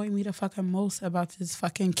that annoyed me the fucking most about this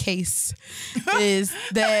fucking case is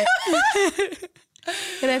that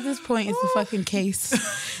and at this point, it's the fucking case.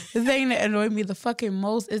 The thing that annoyed me the fucking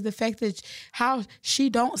most is the fact that how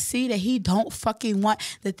she don't see that he don't fucking want.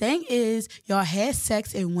 The thing is, y'all had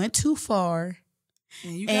sex and went too far.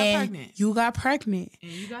 And you got pregnant. You got pregnant.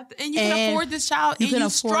 And you got and you can afford this child. And you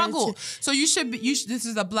struggle. So you should be. This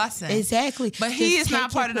is a blessing. Exactly. But he is not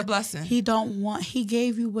part of the blessing. He don't want. He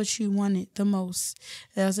gave you what you wanted the most.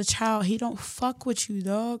 As a child, he don't fuck with you,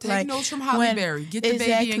 dog. Take like, notes from Halle Berry. Get the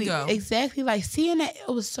baby and go. Exactly. Like seeing that,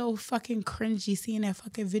 it was so fucking cringy. Seeing that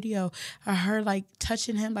fucking video of her like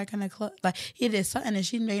touching him like in a club, like he did something and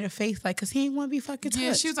she made a face like, cause he didn't want to be fucking touched.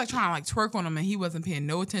 Yeah, she was like trying to like twerk on him and he wasn't paying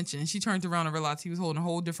no attention. And she turned around and realized he was holding a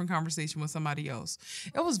whole different conversation with somebody else.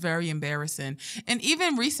 It was very embarrassing. And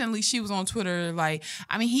even recently she was on Twitter like,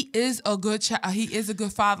 I mean, he is a good child. He is a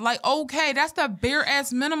good father. Like, okay, that's the bare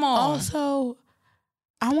ass minimum. Also,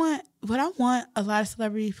 what I want a lot of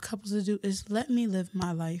celebrity couples to do is let me live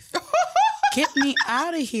my life. Get me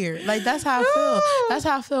out of here. Like, that's how I feel. That's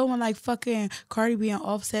how I feel when, like, fucking Cardi B and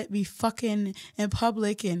Offset be fucking in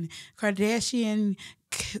public and Kardashian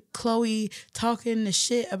Chloe talking the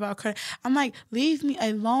shit about Cardi. I'm like, leave me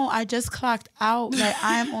alone. I just clocked out. Like,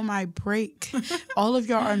 I'm on my break. All of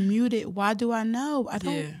y'all are muted. Why do I know? I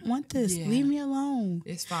don't want this. Yeah. Leave me alone.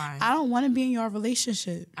 It's fine. I don't want to be in your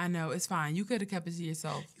relationship. I know. It's fine. You could have kept it to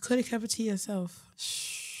yourself. You could have kept it to yourself.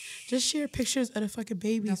 Just share pictures of the fucking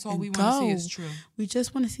baby. That's all we want to see is true. We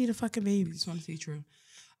just want to see the fucking baby. We just want to see true.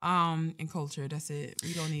 In culture. That's it.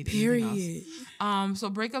 We don't need anything else. So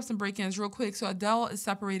breakups and break-ins real quick. So Adele is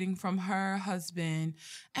separating from her husband.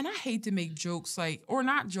 And I hate to make jokes or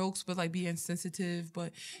not jokes, but like be insensitive.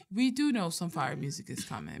 But we do know some fire music is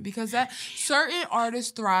coming because that certain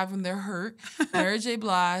artists thrive when they're hurt. Mary J.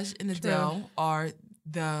 Blige and Adele are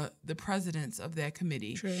the presidents of that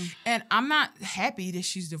committee. True. And I'm not happy that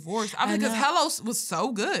she's divorced. I mean, because Hello was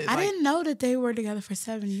so good. I didn't know that they were together for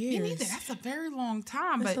 7 years. Me neither. That's a very long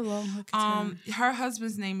time. That's a long time. Her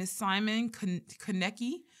husband's name is Simon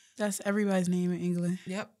Konecki. That's everybody's name in England.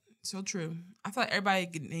 Yep. So true. I feel like everybody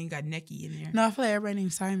ain't got Necky in there. No, I feel like everybody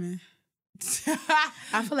named Simon.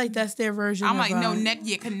 I feel like that's their version. I'm like, no,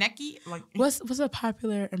 Konecki. Like, what's a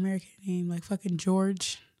popular American name? Like fucking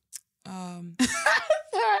George. I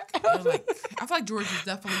feel like George is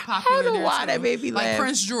definitely popular. I don't know why that made me laugh. Like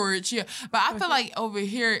Prince George, yeah. But I feel like over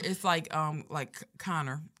here it's like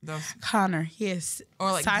Connor. Connor, yes.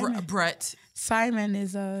 Or like Brett. Simon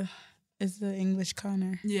is the English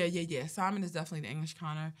Connor. Yeah. Simon is definitely the English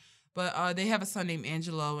Connor. But they have a son named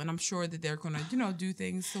Angelo, and I'm sure that they're gonna, do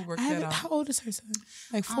things to work that out. How old is her son?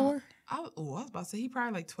 Like 4? I was about to say he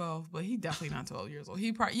probably like 12, but he definitely not 12 years old.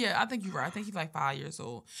 I think you're right. I think he's like 5 years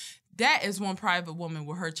old. That is one private woman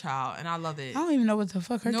with her child, and I love it. I don't even know what the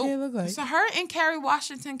fuck her kid look like. So her and Kerry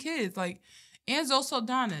Washington kids, like Enzo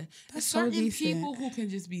Saldana. There's certain people who can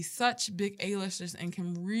just be such big A-listers and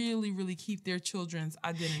can really, really keep their children's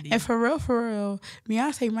identity. And for real,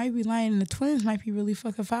 Beyonce might be lying, and the twins might be really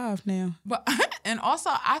fucking 5 now. But and also,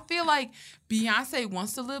 I feel like Beyonce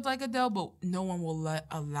wants to live like Adele, but no one will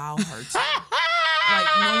allow her to. Like,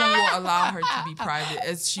 no one will allow her to be private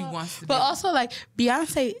as she wants to be. But also, like,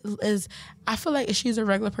 Beyonce is, I feel like if she's a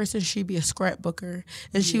regular person, she'd be a scrapbooker.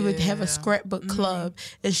 And she would have a scrapbook club.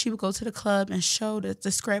 And she would go to the club and show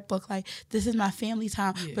the scrapbook, like, this is my family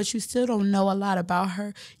time. Yeah. But you still don't know a lot about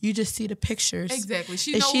her. You just see the pictures. Exactly.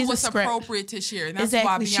 She knows what's appropriate to share. And that's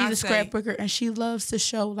why Beyonce... She's a scrapbooker, and she loves to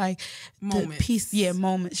show, like, moments.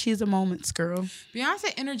 Moments. She's a moments girl.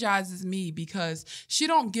 Beyonce energizes me because she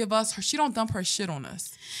don't dump her shit on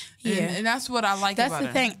us. Yeah. And that's what I like about her. That's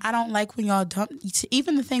the thing. I don't like when y'all dump.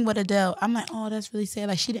 Even the thing with Adele, I'm like, oh, that's really sad.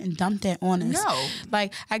 Like, she didn't dump that on us. No.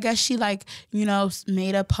 Like, I guess she, like,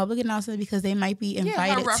 made a public announcement because they might be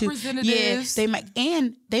invited her representatives. Yeah, they might.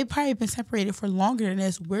 And they've probably been separated for longer than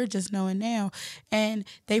this. We're just knowing now. And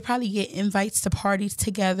they probably get invites to parties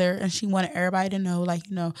together. And she wanted everybody to know, like,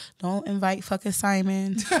 don't invite fucking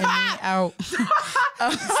Simon and me out.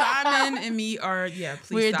 Simon and me are,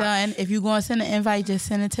 please we're stop. Done. If you're going to send an invite, just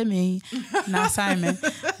send it to me, not Simon.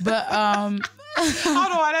 But I don't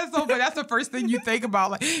know why that's so, but that's the first thing you think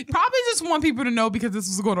about. Like, probably just want people to know because this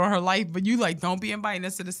was going on in her life, but you like don't be inviting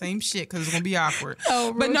us to the same shit because it's gonna be awkward.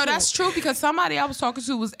 But no, that's true because somebody I was talking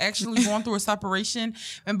to was actually going through a separation,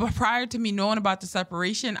 and but prior to me knowing about the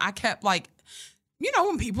separation, I kept like,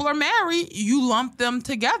 when people are married, you lump them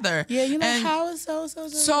together. Yeah, you're like, how is so?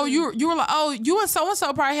 So you were like, oh, you and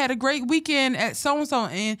so-and-so probably had a great weekend at so-and-so.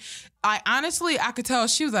 And I could tell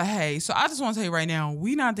she was like, hey, so I just want to tell you right now,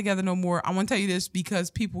 we not together no more. I want to tell you this because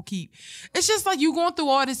people it's just like you going through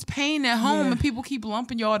all this pain at home and people keep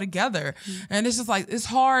lumping y'all together. And it's just like, it's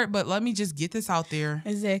hard, but let me just get this out there.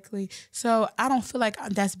 Exactly. So I don't feel like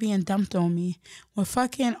that's being dumped on me. When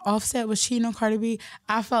fucking Offset was cheating on Cardi B,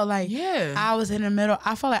 I felt like I was in the middle.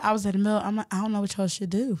 I felt like I was in the middle. I'm like, I don't know what y'all should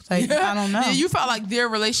do. Like, I don't know. Yeah, you felt like their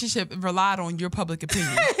relationship relied on your public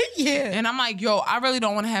opinion. Yeah. And I'm like, yo, I really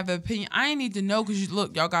don't want to have an opinion. I ain't need to know because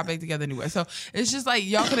y'all got back together anyway. So it's just like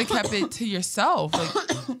y'all could have kept it to yourself.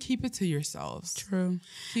 Like, keep it to yourselves. True.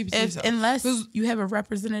 Keep it to yourself. Unless you have a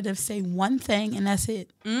representative say one thing and that's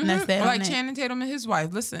it. And that's that. Or like Channing Tatum and his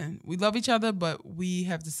wife. Listen, we love each other, but we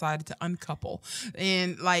have decided to uncouple.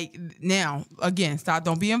 And like now, again, stop.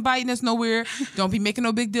 Don't be inviting us nowhere. Don't be making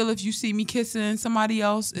no big deal if you see me kissing somebody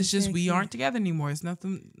else. It's just we aren't together anymore. It's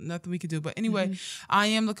nothing we could do. But anyway, I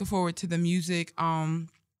am looking forward to the music. I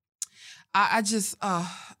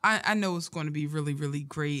know it's going to be really, really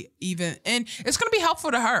great. And it's going to be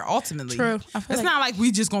helpful to her ultimately. True. It's not like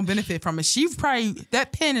we just going to benefit from it.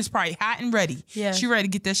 That pen is probably hot and ready. Yeah. She ready to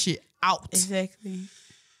get that shit out. Exactly.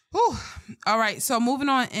 Whew. All right. So moving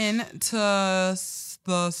on into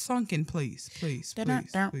the sunken place. Please.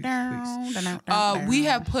 We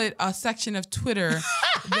have put a section of Twitter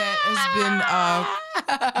that has been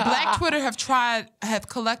Black Twitter have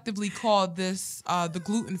collectively called this the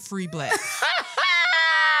gluten-free black.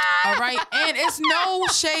 All right, and it's no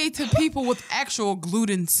shade to people with actual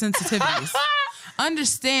gluten sensitivities.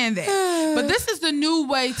 Understand that, but this is the new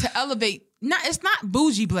way to elevate it's not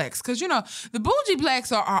bougie blacks, because the bougie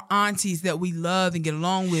blacks are our aunties that we love and get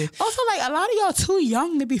along with. Also, like, a lot of y'all too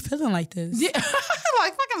young to be feeling like this. Yeah,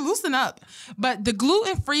 like fucking loosen up. But the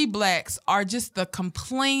gluten-free blacks are just the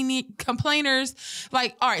complainers.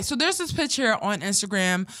 Like, all right, so there's this picture on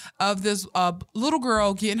Instagram of this little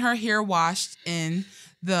girl getting her hair washed in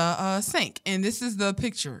the sink, and this is the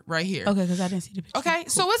picture right here. Okay, because I didn't see the picture. Okay,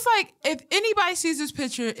 so it's like, if anybody sees this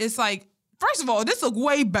picture, it's like, first of all, this look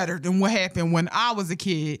way better than what happened when I was a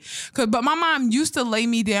kid. But my mom used to lay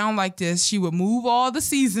me down like this. She would move all the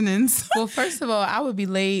seasonings. Well, first of all, I would be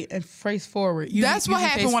laid and face forward. That's what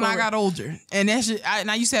happened when I got older. And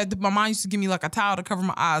I used to have, my mom used to give me like a towel to cover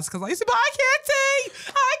my eyes, because I used to be, I can't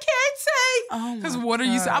see. Because water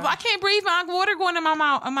used to, I can't breathe. My water going in my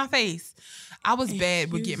mouth, in my face. I was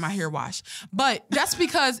bad with getting my hair washed. But that's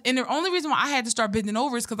because, and the only reason why I had to start bending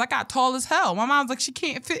over is because I got tall as hell. My mom's like, she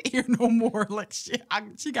can't fit here no more. Like,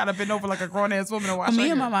 she got to bend over like a grown-ass woman to wash her hair.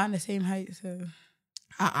 Me and my mom the same height, so.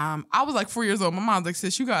 I was like 4 years old. My mom's like,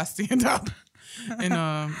 sis, you got to stand up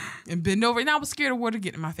and bend over. And I was scared of water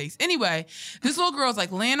getting in my face. Anyway, this little girl's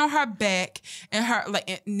like laying on her back and her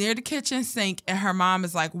like near the kitchen sink, and her mom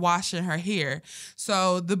is like washing her hair.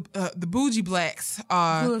 So the bougie blacks,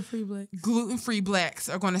 gluten-free blacks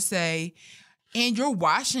are going to say, and you're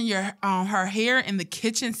washing your her hair in the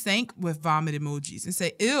kitchen sink, with vomit emojis, and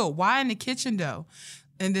say, ew, why in the kitchen though?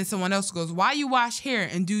 And then someone else goes, why you wash hair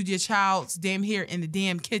and do your child's damn hair in the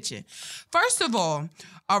damn kitchen? First of all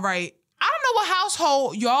right, I don't know what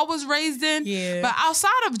household y'all was raised in, but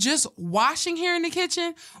outside of just washing hair in the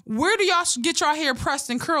kitchen, where do y'all get your hair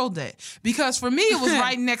pressed and curled at? Because for me, it was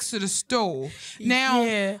right next to the stove.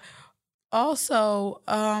 Now, also,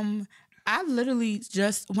 I literally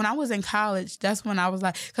just, when I was in college, that's when I was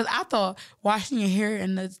like, because I thought washing your hair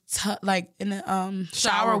in the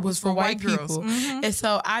shower was for white people. Mm-hmm. And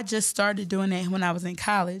so I just started doing that when I was in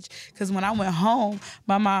college, because when I went home,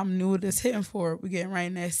 my mom knew what it's hitting for. We're getting right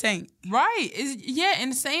in that sink. Right.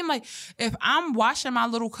 And the same, like, if I'm washing my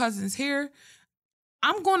little cousin's hair,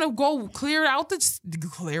 I'm going to go clear out the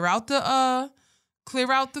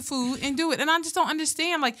food and do it. And I just don't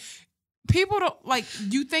understand, like, people don't, like,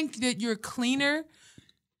 you think that you're cleaner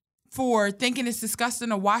for thinking it's disgusting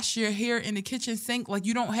to wash your hair in the kitchen sink? Like,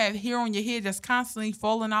 you don't have hair on your head that's constantly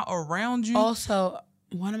falling out around you? Also,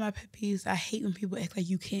 one of my pet peeves, I hate when people act like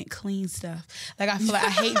you can't clean stuff. Like, I feel like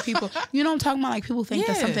I hate people. You know what I'm talking about? Like, people think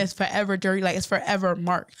that something's forever dirty, like it's forever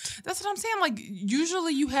marked. That's what I'm saying. Like,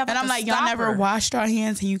 usually you have, and I'm like, y'all never washed our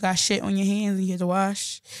hands, and you got shit on your hands and you had to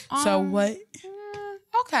wash. So what?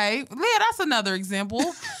 Okay, yeah, that's another example.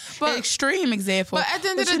 But extreme example. But at the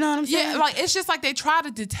end of the day, you know what I'm saying? Yeah, like, it's just like they try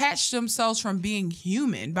to detach themselves from being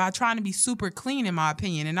human by trying to be super clean, in my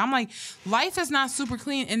opinion. And I'm like, life is not super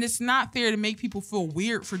clean, and it's not fair to make people feel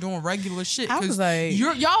weird for doing regular shit. I was like,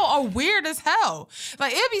 y'all are weird as hell.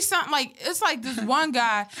 Like, it'd be something like, it's like this one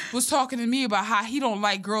guy was talking to me about how he don't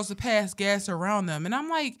like girls to pass gas around them, and I'm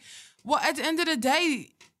like, well, at the end of the day,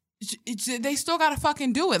 they still gotta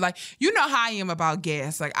fucking do it. Like, you know how I am about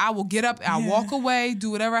gas. Like, I will get up, I'll walk away,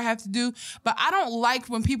 do whatever I have to do. But I don't like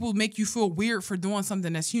when people make you feel weird for doing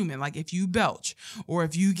something that's human. Like, if you belch or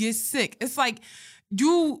if you get sick, it's like,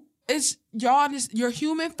 you're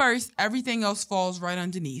human first. Everything else falls right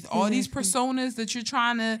underneath. All these personas that you're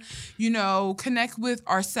trying to, connect with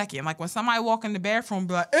are second. Like, when somebody walk in the bathroom,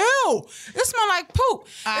 be like, ew, it smell like poop.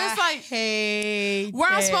 It's like, hate where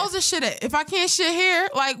I'm supposed to shit at? If I can't shit here,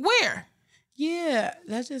 like, where? Yeah,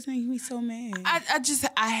 that just makes me so mad.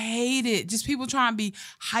 I hate it. Just people trying to be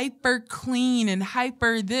hyper clean and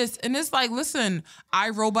hyper this. And it's like, listen,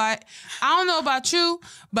 iRobot, I don't know about you,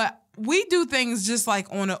 but we do things just like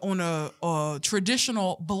on a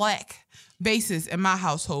traditional black basis in my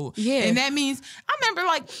household. Yeah. And that means, I remember,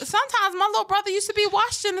 like, sometimes my little brother used to be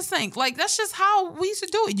washed in the sink. Like, that's just how we used to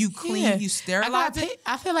do it. You clean, you sterilize it.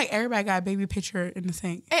 I feel like everybody got a baby picture in the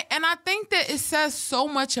sink. And I think that it says so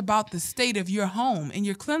much about the state of your home and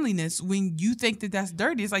your cleanliness when you think that that's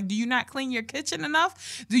dirty. It's like, do you not clean your kitchen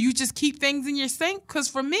enough? Do you just keep things in your sink? Because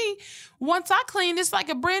for me, once I clean, it's like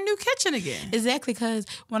a brand new kitchen again. Exactly, because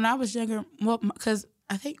when I was younger, because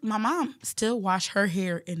I think my mom still wash her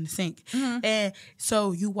hair in the sink. Mm-hmm. And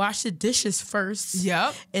so you wash the dishes first.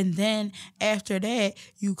 Yep. And then after that,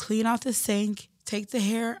 you clean out the sink, take the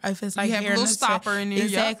hair, if it's like you have hair a little stopper in there.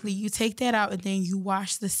 Exactly. Yep. You take that out and then you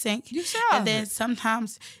wash the sink. You shall. And then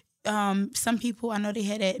sometimes some people, I know they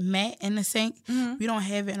had that mat in the sink. Mm-hmm. We don't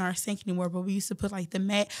have it in our sink anymore, but we used to put like the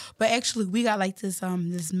mat. But actually, we got like this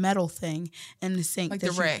metal thing in the sink, like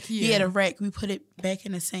the rack. Yeah, the rack. We put it back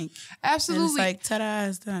in the sink. Absolutely, and it's like ta-da,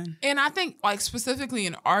 it's done. And I think, like, specifically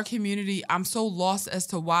in our community, I'm so lost as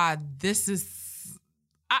to why this is.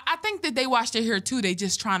 I think that they watch their hair too. They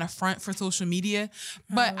just trying to front for social media.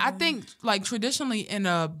 But I think, like, traditionally in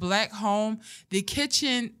a Black home, the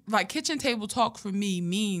kitchen table talk for me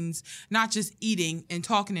means not just eating and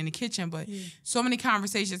talking in the kitchen, but so many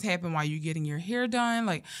conversations happen while you're getting your hair done.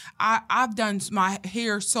 Like, I've done my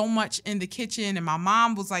hair so much in the kitchen, and my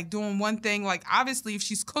mom was like doing one thing. Like, obviously, if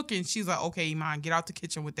she's cooking, she's like, okay, Iman, get out the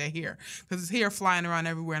kitchen with that hair, because there's hair flying around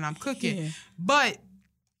everywhere and I'm cooking. Yeah. But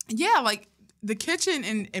yeah, like, the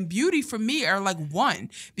kitchen and beauty for me are like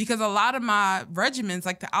one, because a lot of my regimens,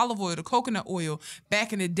 like the olive oil, the coconut oil,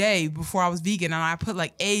 back in the day before I was vegan, and I put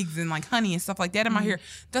like eggs and like honey and stuff like that in my hair.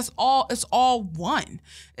 It's all one.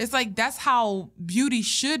 It's like, that's how beauty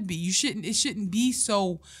should be. It shouldn't be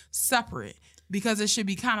so separate, because it should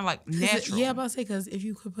be kind of like natural. Yeah, I'm about to say, because if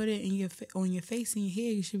you could put it in on your face and your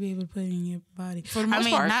hair, you should be able to put it in your body. For the most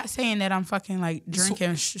part. Not saying that I'm fucking like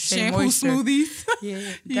drinking shampoo moisture. Smoothies. Yeah,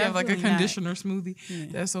 you have like a conditioner not. smoothie. Yeah.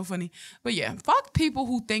 That's so funny. But yeah, fuck people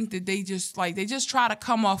who think that they just try to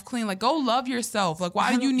come off clean. Like, go love yourself. Like,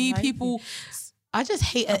 why do you need people? I just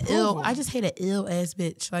hate an ill ass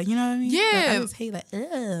bitch. Like, you know what I mean? Yeah. Like, I just hate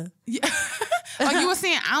Yeah. Like you were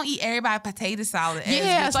saying, I don't eat everybody potato salad.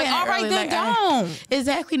 Yeah, it's like, all right, then don't.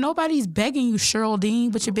 Exactly. Nobody's begging you, Cheryl Dean,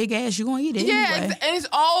 but your big ass, you gonna eat it. Yeah, anyway. And it's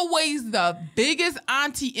always the biggest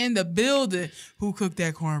auntie in the building who cooked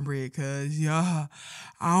that cornbread, cause I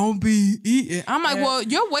don't be eating. I'm like, well,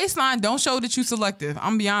 your waistline don't show that you selective. I'm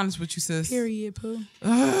gonna be honest with you, sis. Period, poo.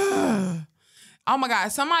 Oh my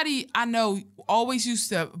God, somebody I know always used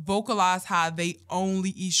to vocalize how they only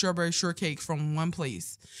eat strawberry shortcake from one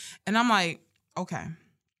place. And I'm like, okay.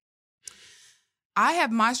 I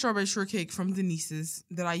have my strawberry shortcake from Denise's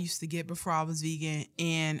that I used to get before I was vegan.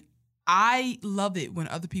 And I love it when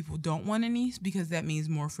other people don't want any, because that means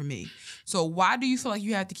more for me. So why do you feel like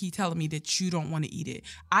you have to keep telling me that you don't want to eat it?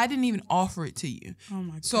 I didn't even offer it to you. Oh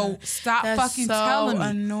my God. So stop That's fucking so telling me.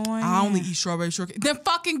 Annoying. I only eat strawberry shortcake. Then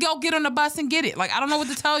fucking go get on the bus and get it. Like, I don't know what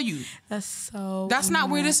to tell you. That's not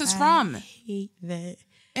where this is from. I hate that.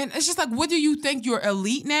 And it's just like, what do you think, you're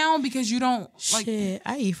elite now because you don't like? Shit,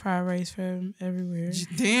 I eat fried rice from everywhere.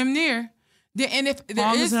 Damn near. And if there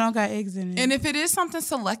long is, as it don't got eggs in it. and if it is something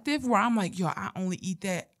selective where I'm like, yo, I only eat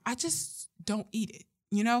that, I just don't eat it.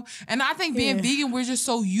 You know? And I think being vegan, we're just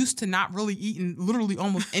so used to not really eating literally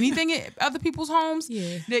almost anything at other people's homes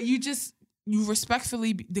that you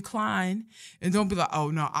respectfully decline and don't be like,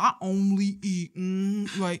 oh no, I only eat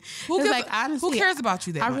like who cares about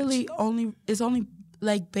you that much? It's only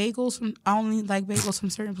like bagels from, I only like bagels from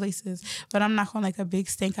certain places, but I'm not gonna like a big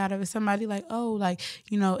stink out of it. Somebody like, oh, like,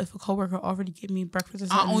 you know, if a coworker offered to give me breakfast or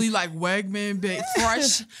something, I only like Wegman baked,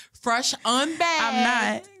 fresh, unbagged. I'm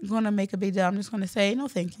not gonna make a big deal. I'm just gonna say no,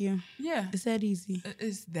 thank you. Yeah, it's that easy.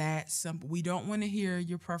 It's that simple. We don't want to hear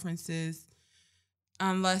your preferences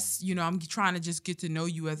unless, you know, I'm trying to just get to know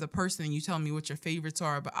you as a person and you tell me what your favorites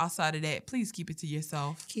are. But outside of that, please keep it to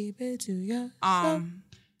yourself. Keep it to yourself.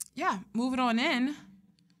 Yeah, moving on in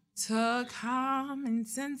to common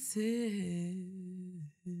senses.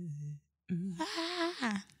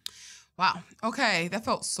 Wow. Okay, that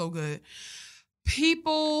felt so good.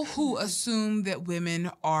 People who assume that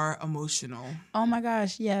women are emotional. Oh my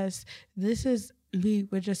gosh, yes. We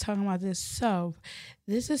were just talking about this. So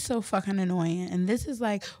this is so fucking annoying. And this is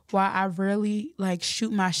like why I really like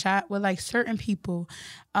shoot my shot with like certain people.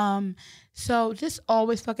 So this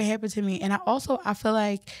always fucking happens to me. And I feel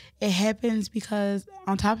like it happens because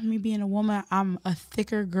on top of me being a woman, I'm a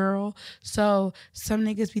thicker girl. So some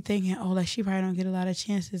niggas be thinking, oh, like she probably don't get a lot of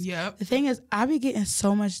chances. Yep. The thing is, I be getting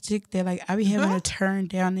so much dick that like I be having to turn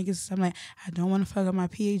down niggas. So I'm like, I don't want to fuck up my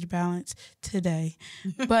pH balance today.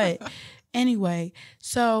 But anyway,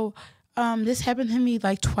 so this happened to me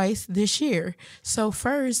like twice this year. So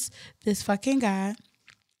first, this fucking guy,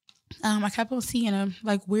 I kept on seeing him,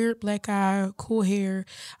 like weird black guy, cool hair.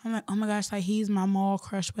 I'm like, oh my gosh, like he's my mall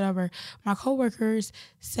crush, whatever. My coworkers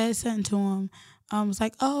said something to him. Was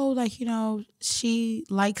like, oh, like, you know, she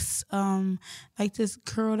likes like this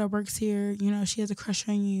girl that works here, you know, she has a crush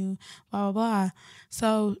on you, blah, blah, blah.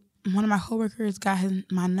 So one of my coworkers got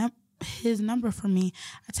his number from me.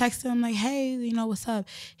 I texted him like, hey, you know, what's up?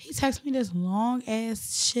 He texted me this long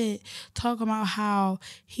ass shit talking about how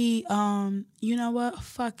he, you know what?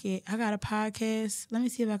 Fuck it. I got a podcast. Let me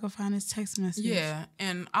see if I can find his text message. Yeah,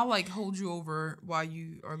 and I'll like hold you over while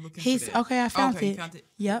you are looking for that. Okay, I found it. You found it.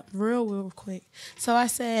 Yep, real quick. So I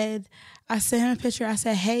sent him a picture. I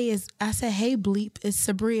said, hey, Bleep, it's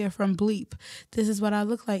Sabria from Bleep. This is what I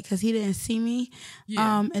look like, because he didn't see me.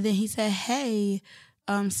 Yeah. And then he said, hey,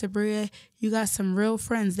 Sabria, you got some real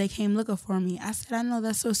friends. They came looking for me. I said, I know,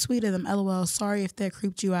 that's so sweet of them. LOL. Sorry if that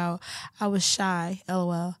creeped you out. I was shy.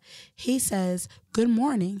 LOL. He says, good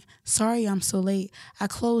morning. Sorry I'm so late. I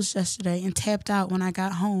closed yesterday and tapped out when I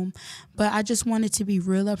got home. But I just wanted to be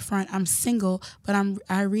real up front. I'm single, but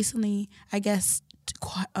I recently, I guess,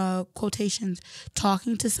 quotations,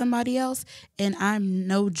 talking to somebody else, and I'm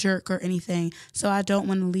no jerk or anything, so I don't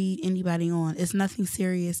want to lead anybody on. It's nothing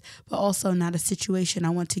serious, but also not a situation I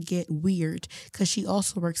want to get weird, because she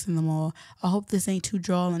also works in the mall. I hope this ain't too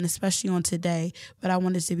drawling, especially on today, but I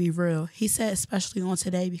wanted to be real. He said especially on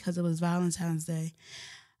today because it was Valentine's Day.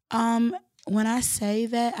 When I say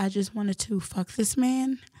that, I just wanted to fuck this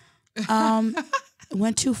man.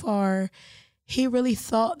 Went too far. He really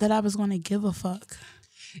thought that I was going to give a fuck.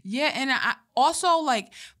 Yeah, and I also,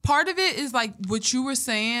 like, part of it is, like, what you were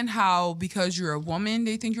saying, how because you're a woman,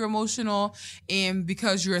 they think you're emotional, and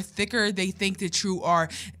because you're thicker, they think that you are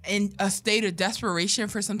in a state of desperation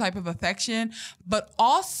for some type of affection. But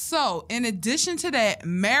also, in addition to that,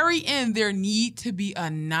 marry in there need to be a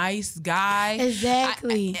nice guy.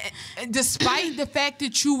 Exactly. Despite the fact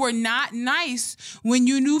that you were not nice when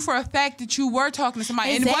you knew for a fact that you were talking to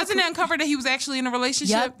somebody. Exactly. And it wasn't uncovered that he was actually in a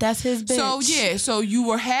relationship. Yep, that's his bitch. So you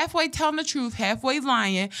were halfway telling the truth, halfway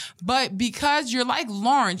lying, but because you're like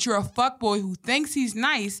Lawrence, you're a fuckboy who thinks he's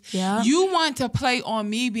nice, you want to play on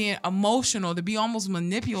me being emotional, to be almost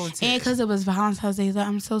manipulative. And because it was Valentine's Day,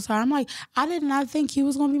 I'm so sorry. I'm like, I did not think he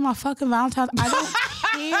was going to be my fucking Valentine's. I don't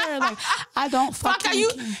care. Like, I don't fucking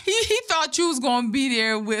care. He thought you was going to be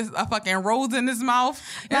there with a fucking rose in his mouth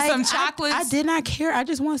and like, some chocolates. I did not care. I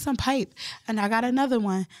just want some pipe. And I got another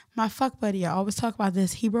one. My fuck buddy, I always talk about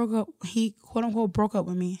this. He quote unquote broke up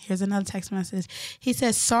with me. Here's another text message. He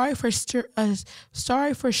says, sorry for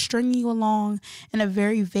stringing you along in a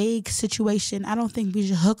very vague situation. I don't think we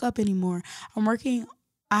should hook up anymore.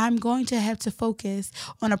 I'm going to have to focus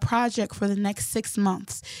on a project for the next 6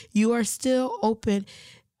 months. You are still open.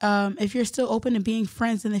 If you're still open to being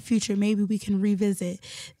friends in the future, maybe we can revisit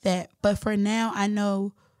that. But for now,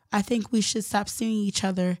 I think we should stop seeing each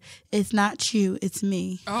other. It's not you, it's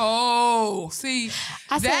me. Oh, see,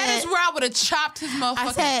 that is where I would have chopped his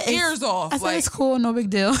motherfucking ears off. I said, it's cool, no big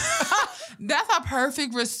deal. That's a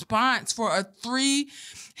perfect response for a 3.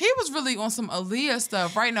 He was really on some Aaliyah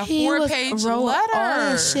stuff, writing a 4-page letter.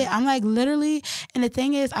 All this shit. I'm like, literally, and the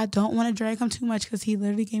thing is, I don't want to drag him too much because he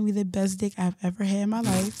literally gave me the best dick I've ever had in my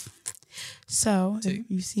life. So, if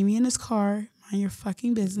you see me in this car, your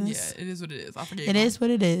fucking business. Yeah, it is what it is. I forget. It is what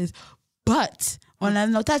it is. But on that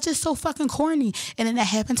note, that's just so fucking corny. And then that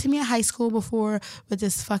happened to me in high school before with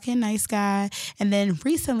this fucking nice guy. And then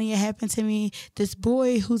recently it happened to me, this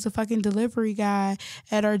boy who's a fucking delivery guy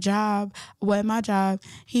at our job, at my job.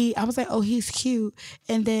 I was like, oh, he's cute.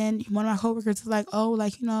 And then one of my coworkers was like, oh,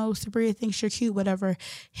 like, you know, Sabria thinks you're cute, whatever.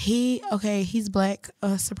 He's black.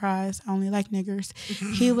 Surprise. I only like niggers.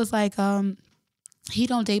 He was like, he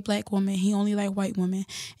don't date black women. He only like white women.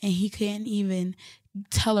 And he couldn't even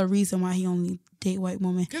tell a reason why he only date white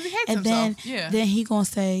women. Because he hates himself. Then he gonna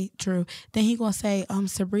say, Drew, then he gonna say,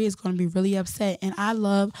 Sabria is gonna be really upset. And I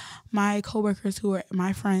love my coworkers who are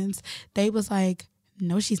my friends. They was like,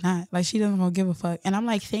 no, she's not. Like, she doesn't gonna give a fuck. And I'm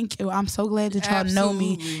like, thank you. I'm so glad that y'all know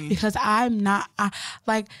me. Because I'm not,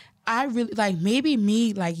 I really, like, maybe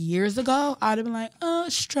me, like, years ago, I'd have been like,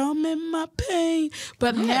 strumming my pain.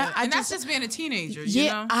 But now, that's just being a teenager, you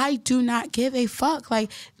know? I do not give a fuck.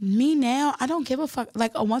 Like, me now, I don't give a fuck.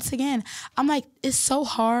 Like, once again, I'm like, it's so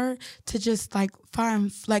hard to just, like,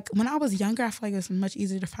 find, like, when I was younger, I feel like it was much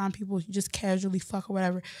easier to find people you just casually fuck or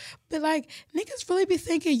whatever. But, like, niggas really be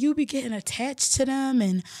thinking you be getting attached to them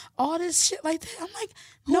and all this shit like that. I'm like,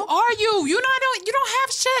 no. Who are you? You don't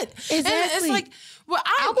have shit. Exactly. And it's like, well,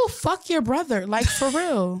 I will fuck your brother, like, for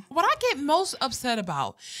real. What I get most upset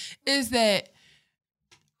about is that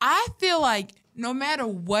I feel like no matter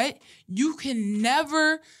what, you can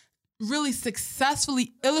never really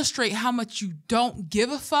successfully illustrate how much you don't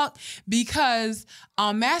give a fuck, because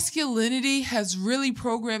masculinity has really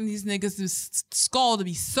programmed these niggas' skull to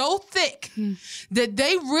be so thick that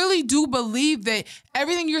they really do believe that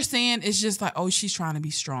everything you're saying is just like, oh, she's trying to be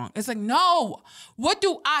strong. It's like, no, what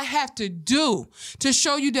do I have to do to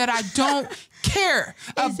show you that I don't care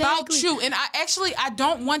about you? And I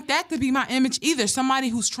don't want that to be my image either. Somebody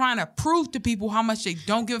who's trying to prove to people how much they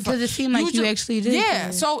don't give a fuck. Does it seem like you actually do? Yeah.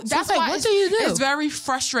 So that's like, why what do you do? It's very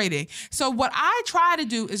frustrating. So what I try to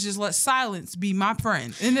do is just let silence be my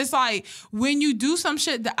friend. And it's like, when you do some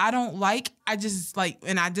shit that I don't like, I just like,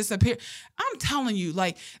 and I disappear. I'm telling you,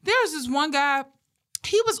 like, there's this one guy,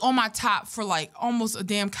 he was on my top for like almost a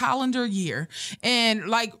damn calendar year. And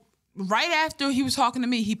like, right after he was talking to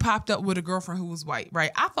me, he popped up with a girlfriend who was white,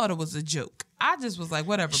 right? I thought it was a joke. I just was like,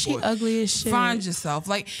 whatever, she boy. Ugly as shit. Find yourself.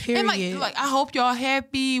 Like, period. And like, I hope y'all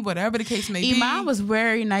happy, whatever the case may be. Iman was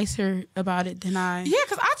very nicer about it than I. Yeah,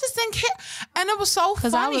 because I just didn't care. And it was so funny.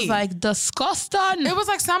 Because I was like, disgusting. It was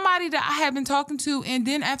like somebody that I had been talking to. And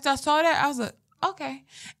then after I saw that, I was like, okay.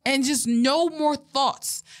 And just no more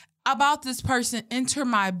thoughts about this person enter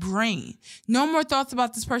my brain. No more thoughts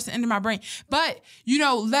about this person enter my brain. But, you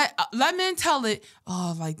know, let men tell it,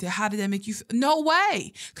 oh, like, how did that make you feel? No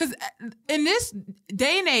way. Because in this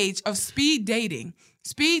day and age of speed dating,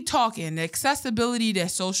 speed talking, the accessibility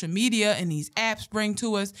that social media and these apps bring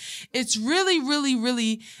to us, it's really, really,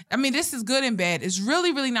 really, I mean, this is good and bad. It's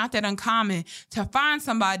really, really not that uncommon to find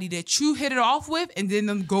somebody that you hit it off with and then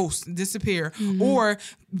them ghost and disappear. Mm-hmm. Or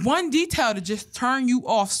one detail to just turn you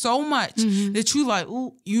off so much that you like,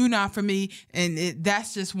 ooh, you not for me. And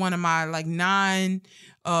that's just one of my like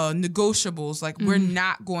negotiables. Like, we're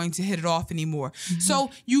not going to hit it off anymore.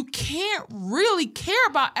 So you can't really care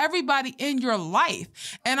about everybody in your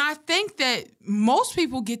life. And I think that most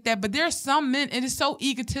people get that, but there are some men, it is so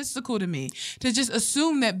egotistical to me to just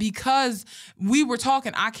assume that because we were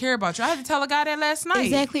talking, I care about you. I had to tell a guy that last night.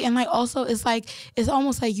 Exactly. And like, also, it's like, it's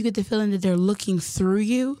almost like you get the feeling that they're looking through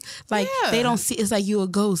you. Like, they don't see, it's like you a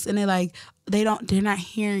ghost, and they're like, they're not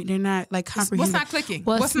hearing, they're not like comprehending. What's not clicking?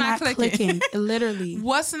 What's not clicking? Literally.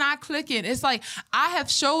 What's not clicking? It's like, I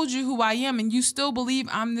have showed you who I am and you still believe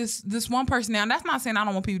I'm this one person. Now, that's not saying I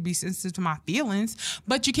don't want people to be sensitive to my feelings,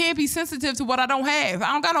 but you can't be sensitive to what I don't have.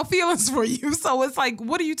 I don't got no feelings for you. So it's like,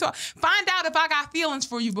 what are you talking? Find out if I got feelings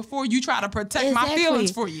for you before you try to protect my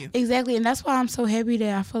feelings for you. Exactly. And that's why I'm so happy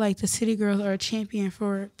that I feel like the City Girls are a champion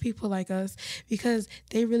for people like us, because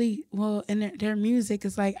they really, well, and their music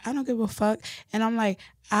is like, I don't give a fuck. And I'm like,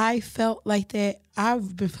 I felt like that.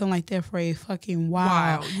 I've been feeling like that for a fucking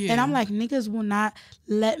while. Yeah. And I'm like, niggas will not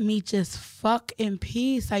let me just fuck in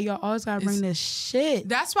peace. Like, y'all always gotta bring this shit.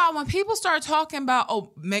 That's why when people start talking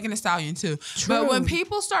about, Megan Thee Stallion too. True. But when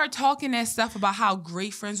people start talking that stuff about how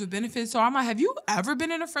great friends with benefits are, I'm like, have you ever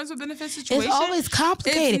been in a friends with benefits situation? It's always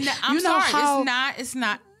complicated. It's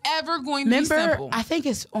not ever going to be simple. I think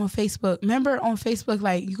it's on Facebook. Remember on Facebook,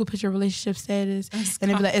 like, you could put your relationship status and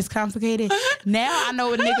it'd be like, it's complicated. Now I know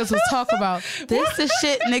what niggas was talking about. This is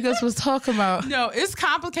shit niggas was talking about. No, it's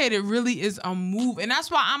complicated really is a move. And that's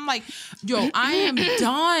why I'm like, yo, I am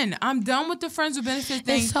done. I'm done with the friends with benefits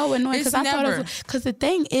thing. It's so annoying because I thought it was, because the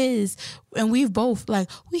thing is, and we've both, like,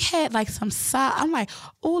 we had like some side, I'm like,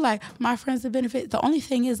 oh, like, my friends with benefits. The only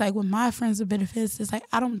thing is, like, with my friends with benefits is like,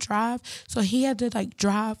 I don't drive, so he had to like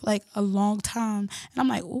drive like a long time, and I'm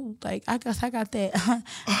like, oh, like, I guess I got that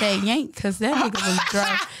that yank, because that nigga was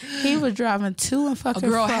driving. He was driving to and fucking. A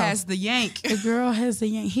girl fro. has the yank. The girl has the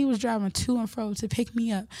yank. He was driving to and fro to pick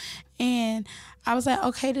me up, and I was like,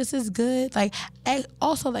 okay, this is good. Like,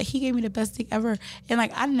 also, like, he gave me the best dick ever. And,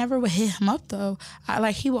 like, I never would hit him up, though.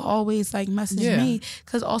 He would always, like, message me.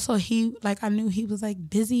 Because also, I knew he was, like,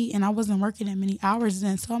 busy and I wasn't working that many hours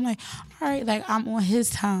then. So I'm like, all right, like, I'm on his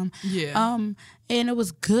time. Yeah. And it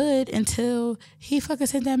was good until he fucking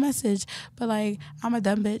sent that message. But, like, I'm a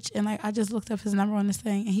dumb bitch. And, like, I just looked up his number on this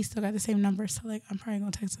thing. And he still got the same number. So, like, I'm probably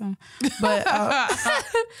going to text him. But,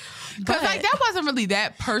 because, like, that wasn't really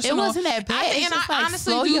that personal. It wasn't that bad. And I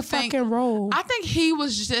honestly do think, I think he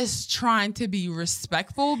was just trying to be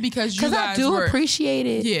respectful because you guys appreciate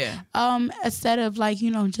it. Yeah. Instead of, like,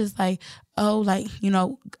 you know, just like, oh, like, you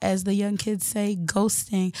know, as the young kids say,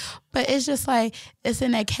 ghosting. But it's just like, it's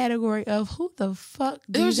in that category of who the fuck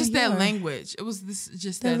do It was just that are? Language. It was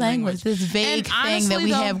that language. This vague thing that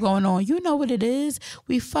we have going on. You know what it is?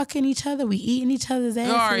 We fucking each other. We eating each other's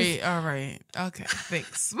asses. All right. Okay,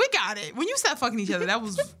 thanks. We got it. When you said fucking each other, that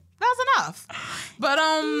was enough. But,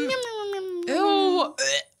 ew.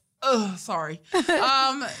 Sorry.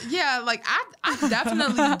 Yeah, like I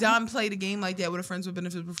definitely done played a game like that with a friends with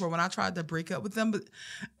benefits before when I tried to break up with them, but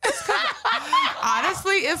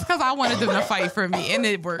honestly, it's because I wanted them to fight for me, and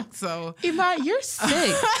it worked. So, Iman, you're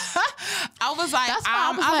sick. I was like,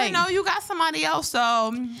 I was like, no, you got somebody else. So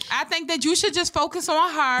I think that you should just focus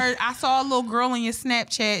on her. I saw a little girl in your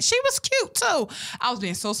Snapchat. She was cute too. I was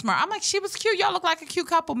being so smart. I'm like, she was cute. Y'all look like a cute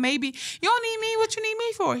couple. Maybe you don't need me. What you need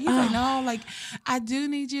me for? He's like, no, like I do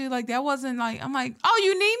need you. Like that wasn't like. I'm like, oh,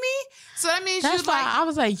 you need me? So that means That's you why like. I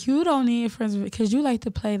was like, you don't need friends because you like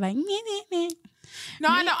to play like. No,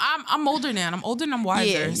 I know. I'm older now. I'm older and I'm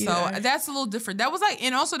wiser. Yeah, so are. That's a little different. That was like,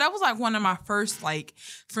 and also that was like one of my first like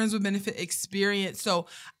friends with benefit experience. So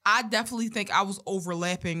I definitely think I was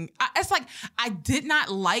overlapping. It's like I didn't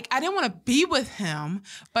want to be with him,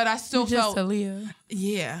 but I still felt. Just a Leo.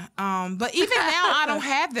 Yeah. But even now I don't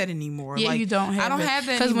have that anymore. Yeah, like, you don't have I don't it. have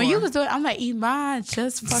that Because anymore. when you was doing, I'm like, Iman,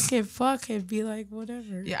 just fucking fuck and be like,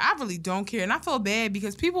 whatever. Yeah, I really don't care. And I feel bad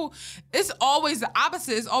because people, it's always the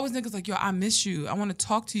opposite. It's always niggas like, yo, I miss you. I want to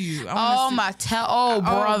talk to you.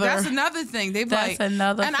 Brother. That's another thing. That's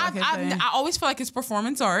another and fucking thing. I always feel like it's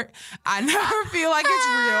performance art. I never feel like it's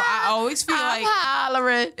real. I always feel like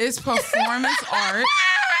hollering. it's performance art.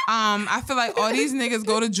 I feel like all these niggas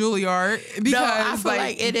go to Juilliard because I feel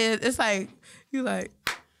like it is. It's like, you like.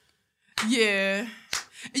 Yeah.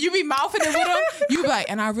 You be mouthing it with them. You be like,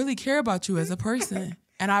 and I really care about you as a person.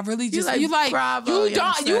 And I really just bravo, you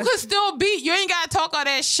don't you could still beat. You ain't gotta talk all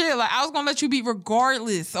that shit. Like I was gonna let you beat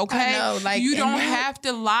regardless, okay? I know, like, you don't have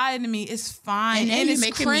to lie to me. It's fine. And it's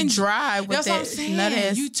making cringy. me dry with That's that what I'm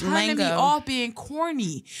saying. You turning me off being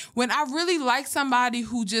corny. When I really like somebody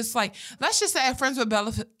who just like, let's just say friends with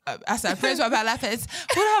benefits. I said friends with benefits.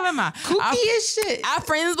 Who the hell am I? Kooky as shit. Our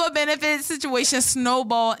friends with benefits situation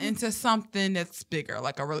snowball into something that's bigger,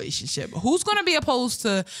 like a relationship. Who's gonna be opposed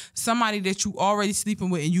to somebody that you already sleeping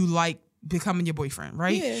with and you like becoming your boyfriend,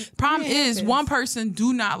 right? Yeah, Problem is one person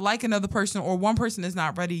do not like another person or one person is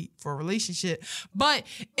not ready for a relationship. But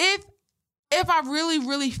if I really,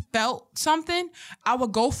 really felt something, I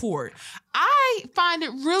would go for it. I find it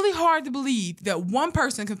really hard to believe that one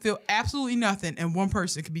person can feel absolutely nothing and one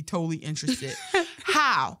person can be totally interested.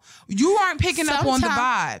 How? You aren't picking up on the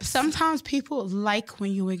vibes. Sometimes people like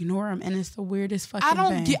when you ignore them, and it's the weirdest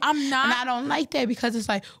fucking thing. I'm not. And I don't like that because it's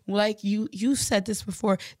like you said this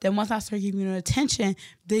before, that once I start giving you attention,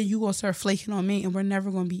 then you gonna start flaking on me and we're never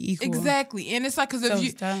gonna be equal. Exactly. And it's like, because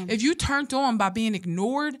if you turned on by being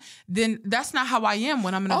ignored, then that's not how I am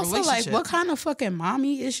when I'm in a relationship. Also, like, what kind of fucking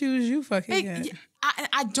mommy issues you fucking got?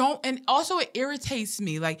 I don't, and also it irritates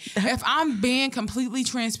me. Like, if I'm being completely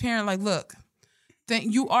transparent, like, look,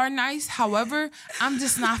 you are nice. However, I'm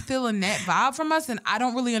just not feeling that vibe from us, and I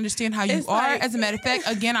don't really understand how you are. As a matter of fact,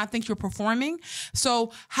 again, I think you're performing.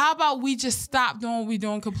 So how about we just stop doing what we're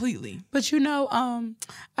doing completely? But you know,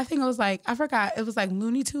 I think it was like, I forgot, it was like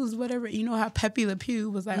Looney Tunes, whatever. You know how Pepe Le Pew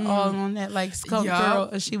was like all on that like skunk girl,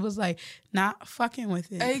 and she was like not fucking with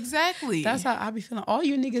it. Exactly. That's how I be feeling. All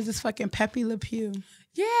you niggas is fucking Pepe Le Pew.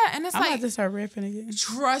 Yeah, and it's I'm like, about to start ripping again.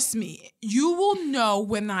 Trust me, you will know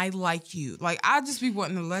when I like you. Like, I just be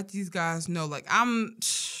wanting to let these guys know. Like,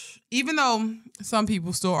 even though some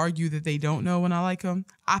people still argue that they don't know when I like them,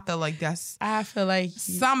 I feel like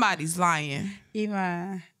somebody's lying.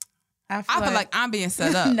 Iman, I feel like I'm being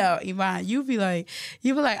set up. No, Iman, you be like,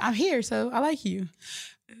 I'm here, so I like you.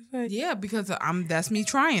 Yeah, because that's me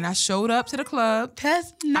trying. I showed up to the club.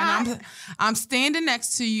 That's not. And I'm standing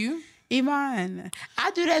next to you. Iman,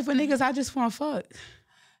 I do that for niggas I just want to fuck.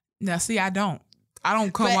 Now, see, I don't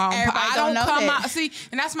come out. I don't come out. See,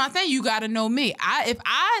 and that's my thing. You got to know me.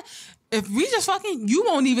 If we just fucking, you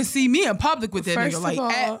won't even see me in public with that nigga. Like,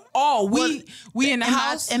 at all. We in the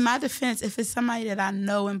house. In my defense, if it's somebody that I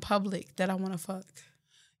know in public that I want to fuck.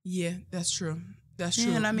 Yeah, that's true. That's true.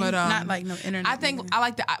 You know what I mean? But, not like no internet. I think I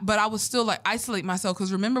like that, but I would still like isolate myself,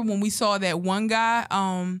 because remember when we saw that one guy,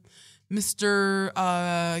 Mr.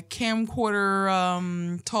 Camcorder,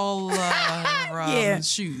 tall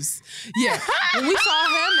shoes. Yeah. When we saw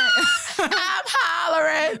him, I'm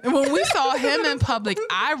hollering. When we saw him in public,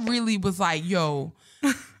 I really was like, yo,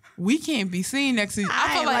 we can't be seen next to you. I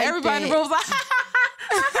felt like everybody in the room was like,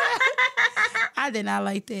 I did not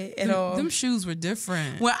like that at all. Them shoes were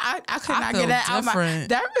different. Well, I could not get that out.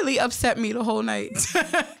 That really upset me the whole night.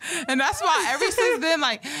 And that's why ever since then,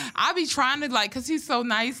 like, I be trying to, like, because he's so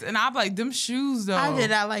nice, and I'm like, them shoes, though. I did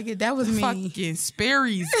not like it. That was me. Fucking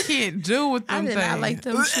Sperry's can't do with them things. I did not like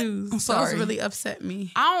them shoes. I'm sorry. Those really upset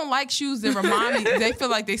me. I don't like shoes that remind me, they feel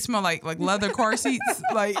like they smell like leather car seats.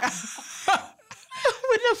 Like, what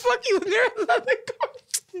the fuck you wear leather car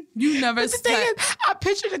seats? You never But the thing is, I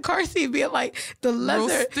picture the car seat being like the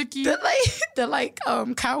leather, sticky.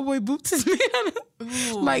 the cowboy boots is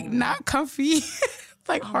made like not comfy.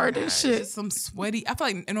 Like hard as shit. Just some sweaty. I feel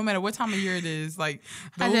like no matter what time of year it is, like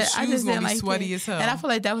those shoes gonna be sweaty as hell. And I feel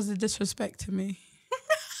like that was a disrespect to me.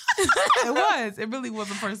 It was. It really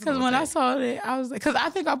was a personal. Because when I saw it, I was like, because I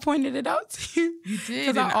think I pointed it out to you. You did.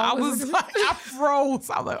 And I was like, I froze.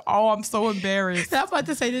 I was like, oh, I'm so embarrassed. And I'm about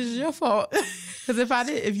to say this is your fault. Because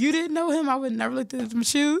if you didn't know him, I would never looked at them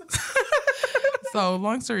shoes. So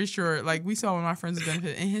long story short, like we saw one of my friends'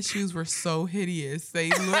 benefit, and his shoes were so hideous. They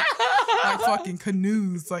looked like fucking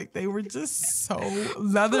canoes. Like they were just so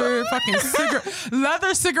leather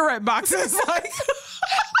cigarette boxes. Like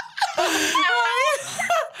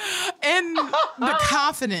and the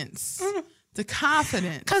confidence.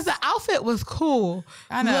 Because the outfit was cool.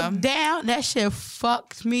 I know. Look down, that shit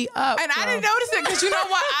fucked me up. And bro. I didn't notice it because you know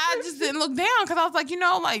what? I just didn't look down because I was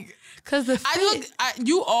like, because the fit.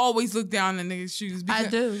 You always look down in niggas' shoes. I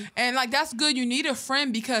do. And like, that's good. You need a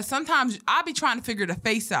friend because sometimes I be trying to figure the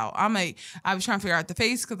face out. I be trying to figure out the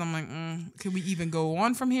face because I'm like, can we even go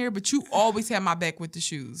on from here? But you always have my back with the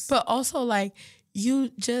shoes. But also like, you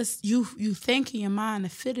think in your mind the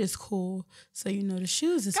fit is cool, so you know the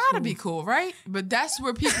shoes is gotta cool. be cool, right? But that's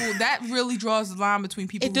where that really draws the line between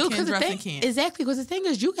people who can dress and can't. Exactly, because the thing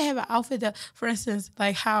is, you can have an outfit that, for instance,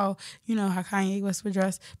 like how Kanye West would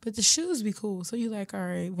dress, but the shoes be cool. So you like, all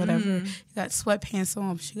right, whatever. You got sweatpants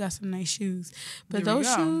on, but you got some nice shoes. But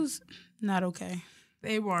those shoes, not okay.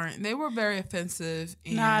 They weren't. They were very offensive.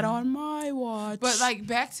 And, not on my watch. But like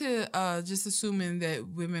back to just assuming that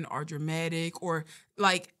women are dramatic or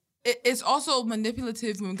like it's also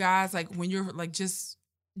manipulative when guys like when you're like just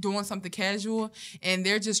doing something casual and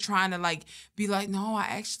they're just trying to like be like, no, I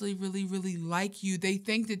actually really, really like you. They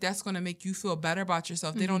think that that's going to make you feel better about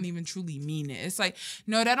yourself. They don't even truly mean it. It's like,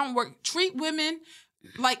 no, that don't work. Treat women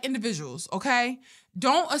like individuals, okay?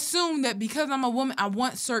 Don't assume that because I'm a woman, I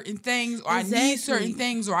want certain things or I need certain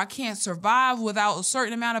things or I can't survive without a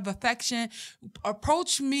certain amount of affection.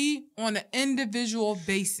 Approach me on an individual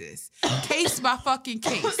basis. Case by fucking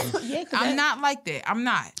case. Yeah, I'm not like that. I'm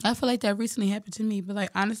not. I feel like that recently happened to me, but like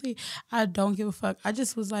honestly, I don't give a fuck. I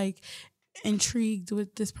just was like intrigued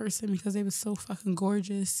with this person because they was so fucking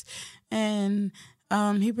gorgeous and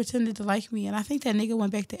he pretended to like me, and I think that nigga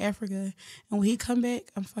went back to Africa. And when he come back,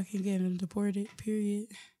 I'm fucking getting him deported, period.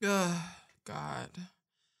 Ugh, God.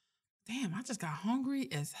 Damn, I just got hungry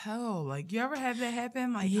as hell. Like, you ever had that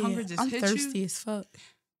happen? Like, hunger just hit you? I'm thirsty as fuck.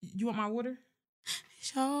 You want my water?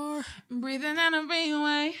 Sure. Breathing on the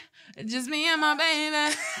freeway, just me and my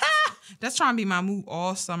baby. That's trying to be my mood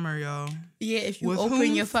all summer, yo. Yeah, if you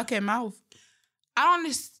open your fucking mouth. I don't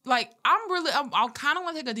understand. Like, I kind of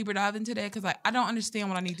want to take a deeper dive into that because, like, I don't understand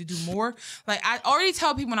what I need to do more. Like, I already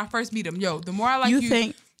tell people when I first meet them, yo, the more I like you. You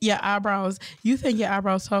think your eyebrows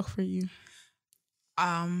talk for you.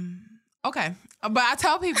 Okay. But I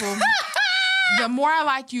tell people, the more I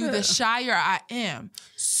like you, the shyer I am.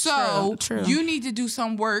 So true. You need to do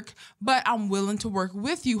some work, but I'm willing to work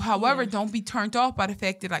with you. However, don't be turned off by the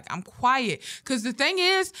fact that like I'm quiet. Because the thing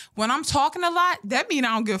is, when I'm talking a lot, that means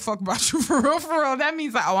I don't give a fuck about you for real, for real. That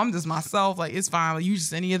means like, oh, I'm just myself. Like it's fine. Like you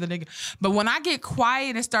just any other nigga. But when I get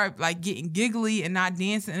quiet and start like getting giggly and not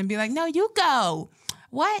dancing and be like, no, you go.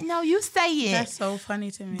 What? No, you say it. That's so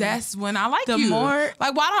funny to me. That's when I like you. The more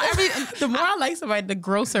like, why don't the more I like somebody, the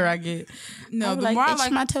grosser I get. No, the more I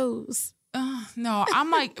like my toes. No, I'm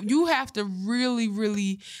like, you have to really,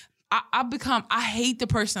 really. I hate the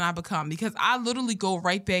person I become because I literally go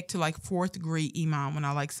right back to like 4th grade Iman when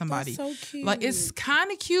I like somebody. That's so cute. Like it's kind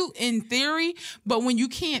of cute in theory, but when you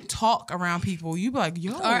can't talk around people, you be like,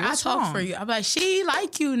 yo, or I talk for you. I'm like, she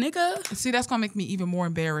like you, nigga. See, that's gonna make me even more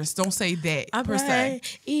embarrassed. Don't say that per se.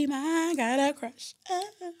 Iman got a crush.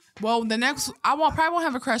 Well, probably won't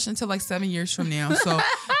have a crush until like 7 years from now. So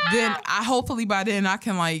then hopefully by then I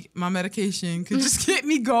can like, my medication could just get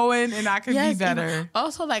me going and I could be better.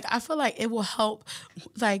 Also, like, I feel like it will help,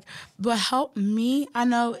 like, what helped me, I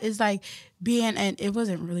know, is like being, and it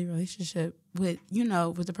wasn't really a relationship with,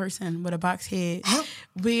 with the person with a box head,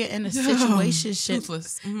 being in a situationship.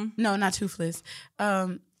 Toothless. Mm-hmm. No, not toothless.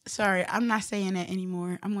 Sorry, I'm not saying that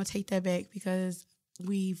anymore. I'm going to take that back because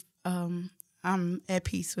I'm at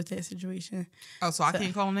peace with that situation. Oh, so I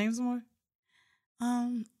can't call names more?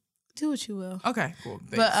 Do what you will. Okay, cool.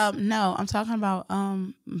 Thanks. But no, I'm talking about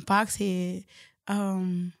boxhead,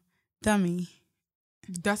 dummy.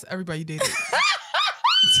 That's everybody dated.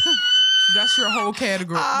 That's your whole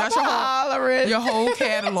category. That's your whole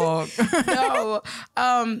catalog.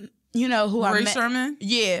 No, who Ray I met. Sherman?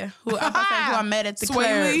 Yeah, who I met at the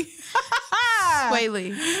club.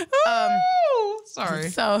 Swaley. Sorry.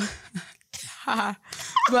 So,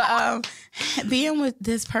 but being with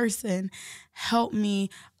this person helped me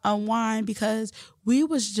unwind because we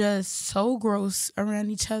was just so gross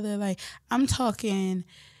around each other. Like, I'm talking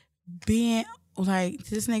being like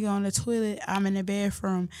this nigga on the toilet, I'm in the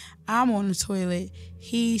bathroom, I'm on the toilet,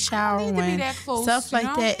 he showering, that close, stuff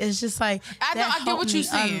like that. It's just like I get what you're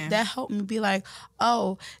saying. That helped me be like,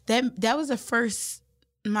 oh, that was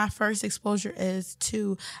my first exposure is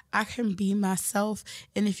to I can be myself,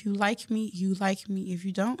 and if you like me, you like me. If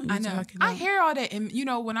you don't, you I know. don't. I hear all that, and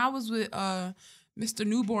when I was with Mr.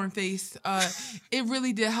 Newborn Face, it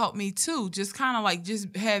really did help me too. Just kind of like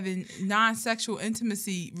just having non-sexual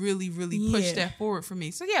intimacy really pushed that forward for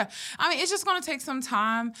me. So yeah, I mean, it's just gonna take some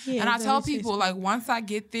time. And I tell people like once I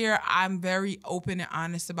get there, I'm very open and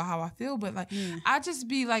honest about how I feel. But like I just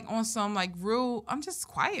be like on some like real, I'm just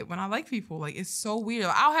quiet when I like people. Like it's so weird.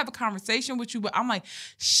 Like, I'll have a conversation with you, but I'm like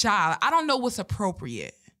shy. I don't know what's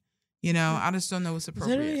appropriate. I just don't know what's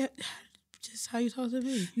appropriate. Just how you talk to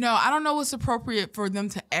me. No, I don't know what's appropriate for them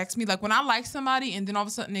to ask me. Like when I like somebody and then all of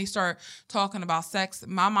a sudden they start talking about sex,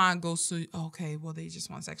 my mind goes to, okay, well, they just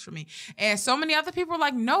want sex from me. And so many other people are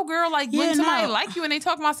like, no, girl, like when somebody like you and they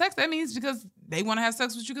talk about sex, that means because they want to have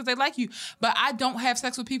sex with you because they like you. But I don't have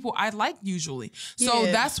sex with people I like usually. So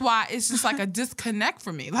that's why it's just like a disconnect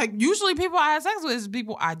for me. Like usually people I have sex with is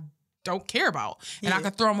people I don't care about and I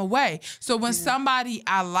could throw them away. So when somebody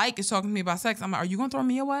I like is talking to me about sex, I'm like, are you gonna throw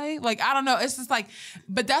me away? Like, I don't know. It's just like,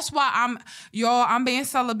 but that's why I'm being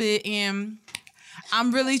celibate and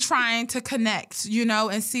I'm really trying to connect,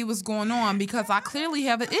 and see what's going on because I clearly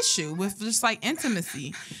have an issue with just like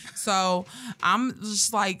intimacy. So I'm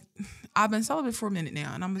just like, I've been celibate for a minute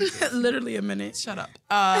now and I'm literally a minute. Shut up.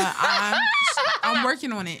 I'm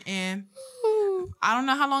working on it and I don't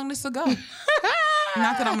know how long this will go.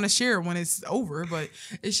 Not that I'm going to share when it's over, but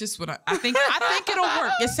it's just what I think. I think it'll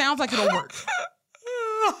work. It sounds like it'll work.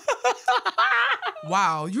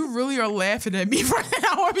 Wow, you really are laughing at me right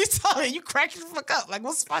now. I want to be telling you, crack your fuck up. Like,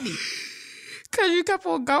 what's funny? Because you kept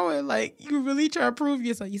on going. Like, you really try to prove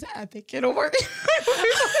yourself. You said, I think it'll work.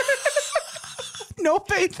 No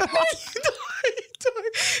faith in my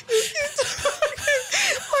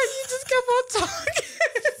You just kept on talking.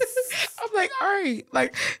 I'm like, all right,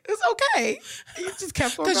 like, it's okay. You just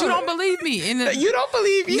kept on because you don't believe me. And you don't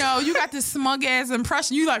believe me. No, you got this smug ass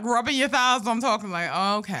impression. You like rubbing your thighs. I'm talking like,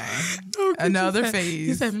 okay. Another phase.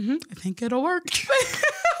 You said, I think it'll work.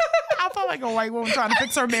 I felt like a white woman trying to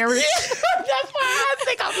fix her marriage. That's why I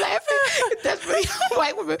think I'm laughing. That's really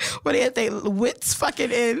white women when they have their wits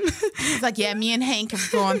fucking in. He's like, yeah, me and Hank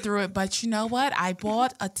have gone through it, but you know what? I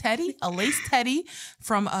bought a lace teddy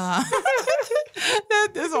from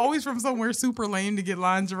That's always from somewhere super lame to get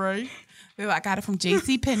lingerie. I got it from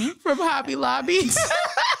JCPenney. From Hobby Lobby.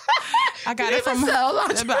 I got it from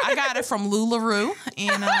LuLaRoe,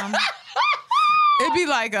 and it'd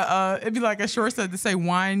be like a short set to say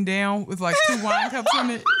 "wine down" with like 2 wine cups in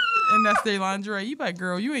it, and that's their lingerie. You like,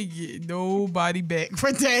 girl, you ain't getting nobody back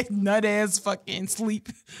for that nut ass fucking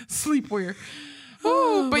sleepwear.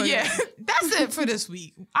 Ooh, but yeah, that's it for this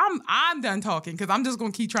week. I'm done talking because I'm just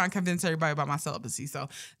gonna keep trying to convince everybody about my celibacy. So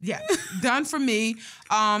yeah, done for me.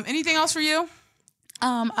 Anything else for you?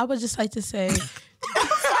 I would just like to say, I'm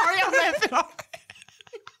sorry, I'm laughing.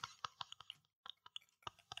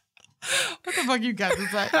 What the fuck you got to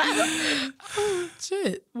say?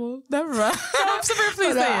 Shit. Well, never mind. I'm sorry,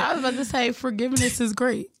 please say it. I was about to say forgiveness is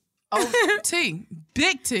great. Oh, T.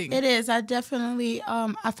 Big T. It is. I definitely,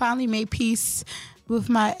 I finally made peace with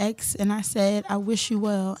my ex and I said, I wish you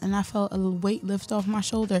well. And I felt a weight lift off my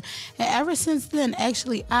shoulder. And ever since then,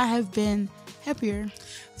 actually, I have been happier.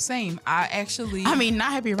 Same. I mean,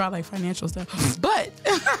 not happy about like financial stuff, but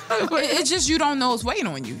it's just you don't know it's weighing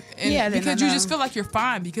on you. And because you just feel like you're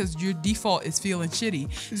fine because your default is feeling shitty.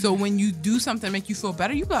 Mm-hmm. So when you do something to make you feel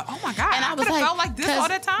better, you go, oh my God, and I was like, felt like this all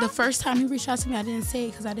that time. The first time he reached out to me, I didn't say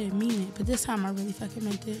it because I didn't mean it. But this time I really fucking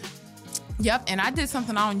meant it. Yep, and I did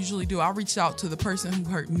something I don't usually do. I reached out to the person who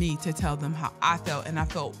hurt me to tell them how I felt, and I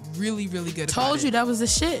felt really, really good about it. Told you that was the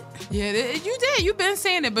shit. Yeah, you did. You've been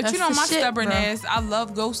saying it, but That's you know my shit, stubborn bro. ass. I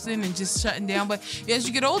love ghosting and just shutting down. But as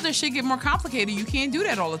you get older, shit get more complicated. You can't do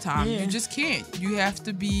that all the time. Yeah. You just can't. You have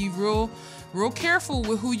to be real careful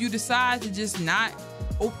with who you decide to just not.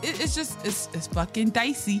 It's fucking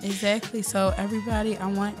dicey. Exactly. So everybody, I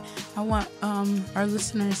want our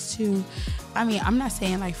listeners to. I mean, I'm not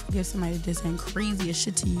saying like forgive somebody that did something crazy as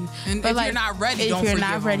shit to you. And but if like, you're not ready, don't forgive them. If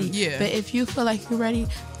you're not ready, yeah. But if you feel like you're ready,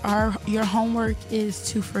 your homework is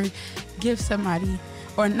to forgive somebody,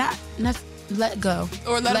 or not let go.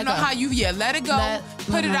 Or let them know how you, let it go.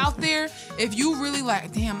 Put it out there. If you really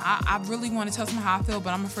like, damn, I really want to tell someone how I feel,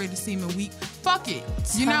 but I'm afraid to seem weak. Fuck it.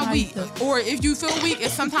 You're not weak. Or if you feel weak,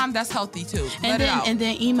 it's sometimes that's healthy too. Let it out. And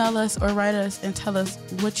then email us or write us and tell us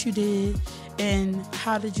what you did and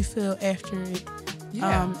how did you feel after it.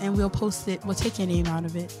 Yeah. And we'll post it. We'll take your name out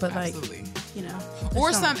of it. But absolutely.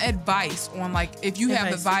 Or some advice on if you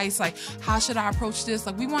have advice, how should I approach this?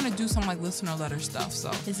 We want to do some listener letter stuff. So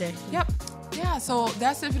exactly. Yep. Yeah, so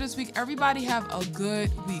that's it for this week. Everybody have a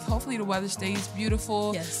good week. Hopefully the weather stays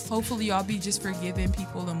beautiful. Yes. Hopefully y'all be just forgiving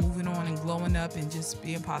people and moving on and glowing up and just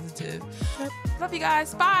being positive. Yep. Love you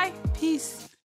guys. Bye. Peace.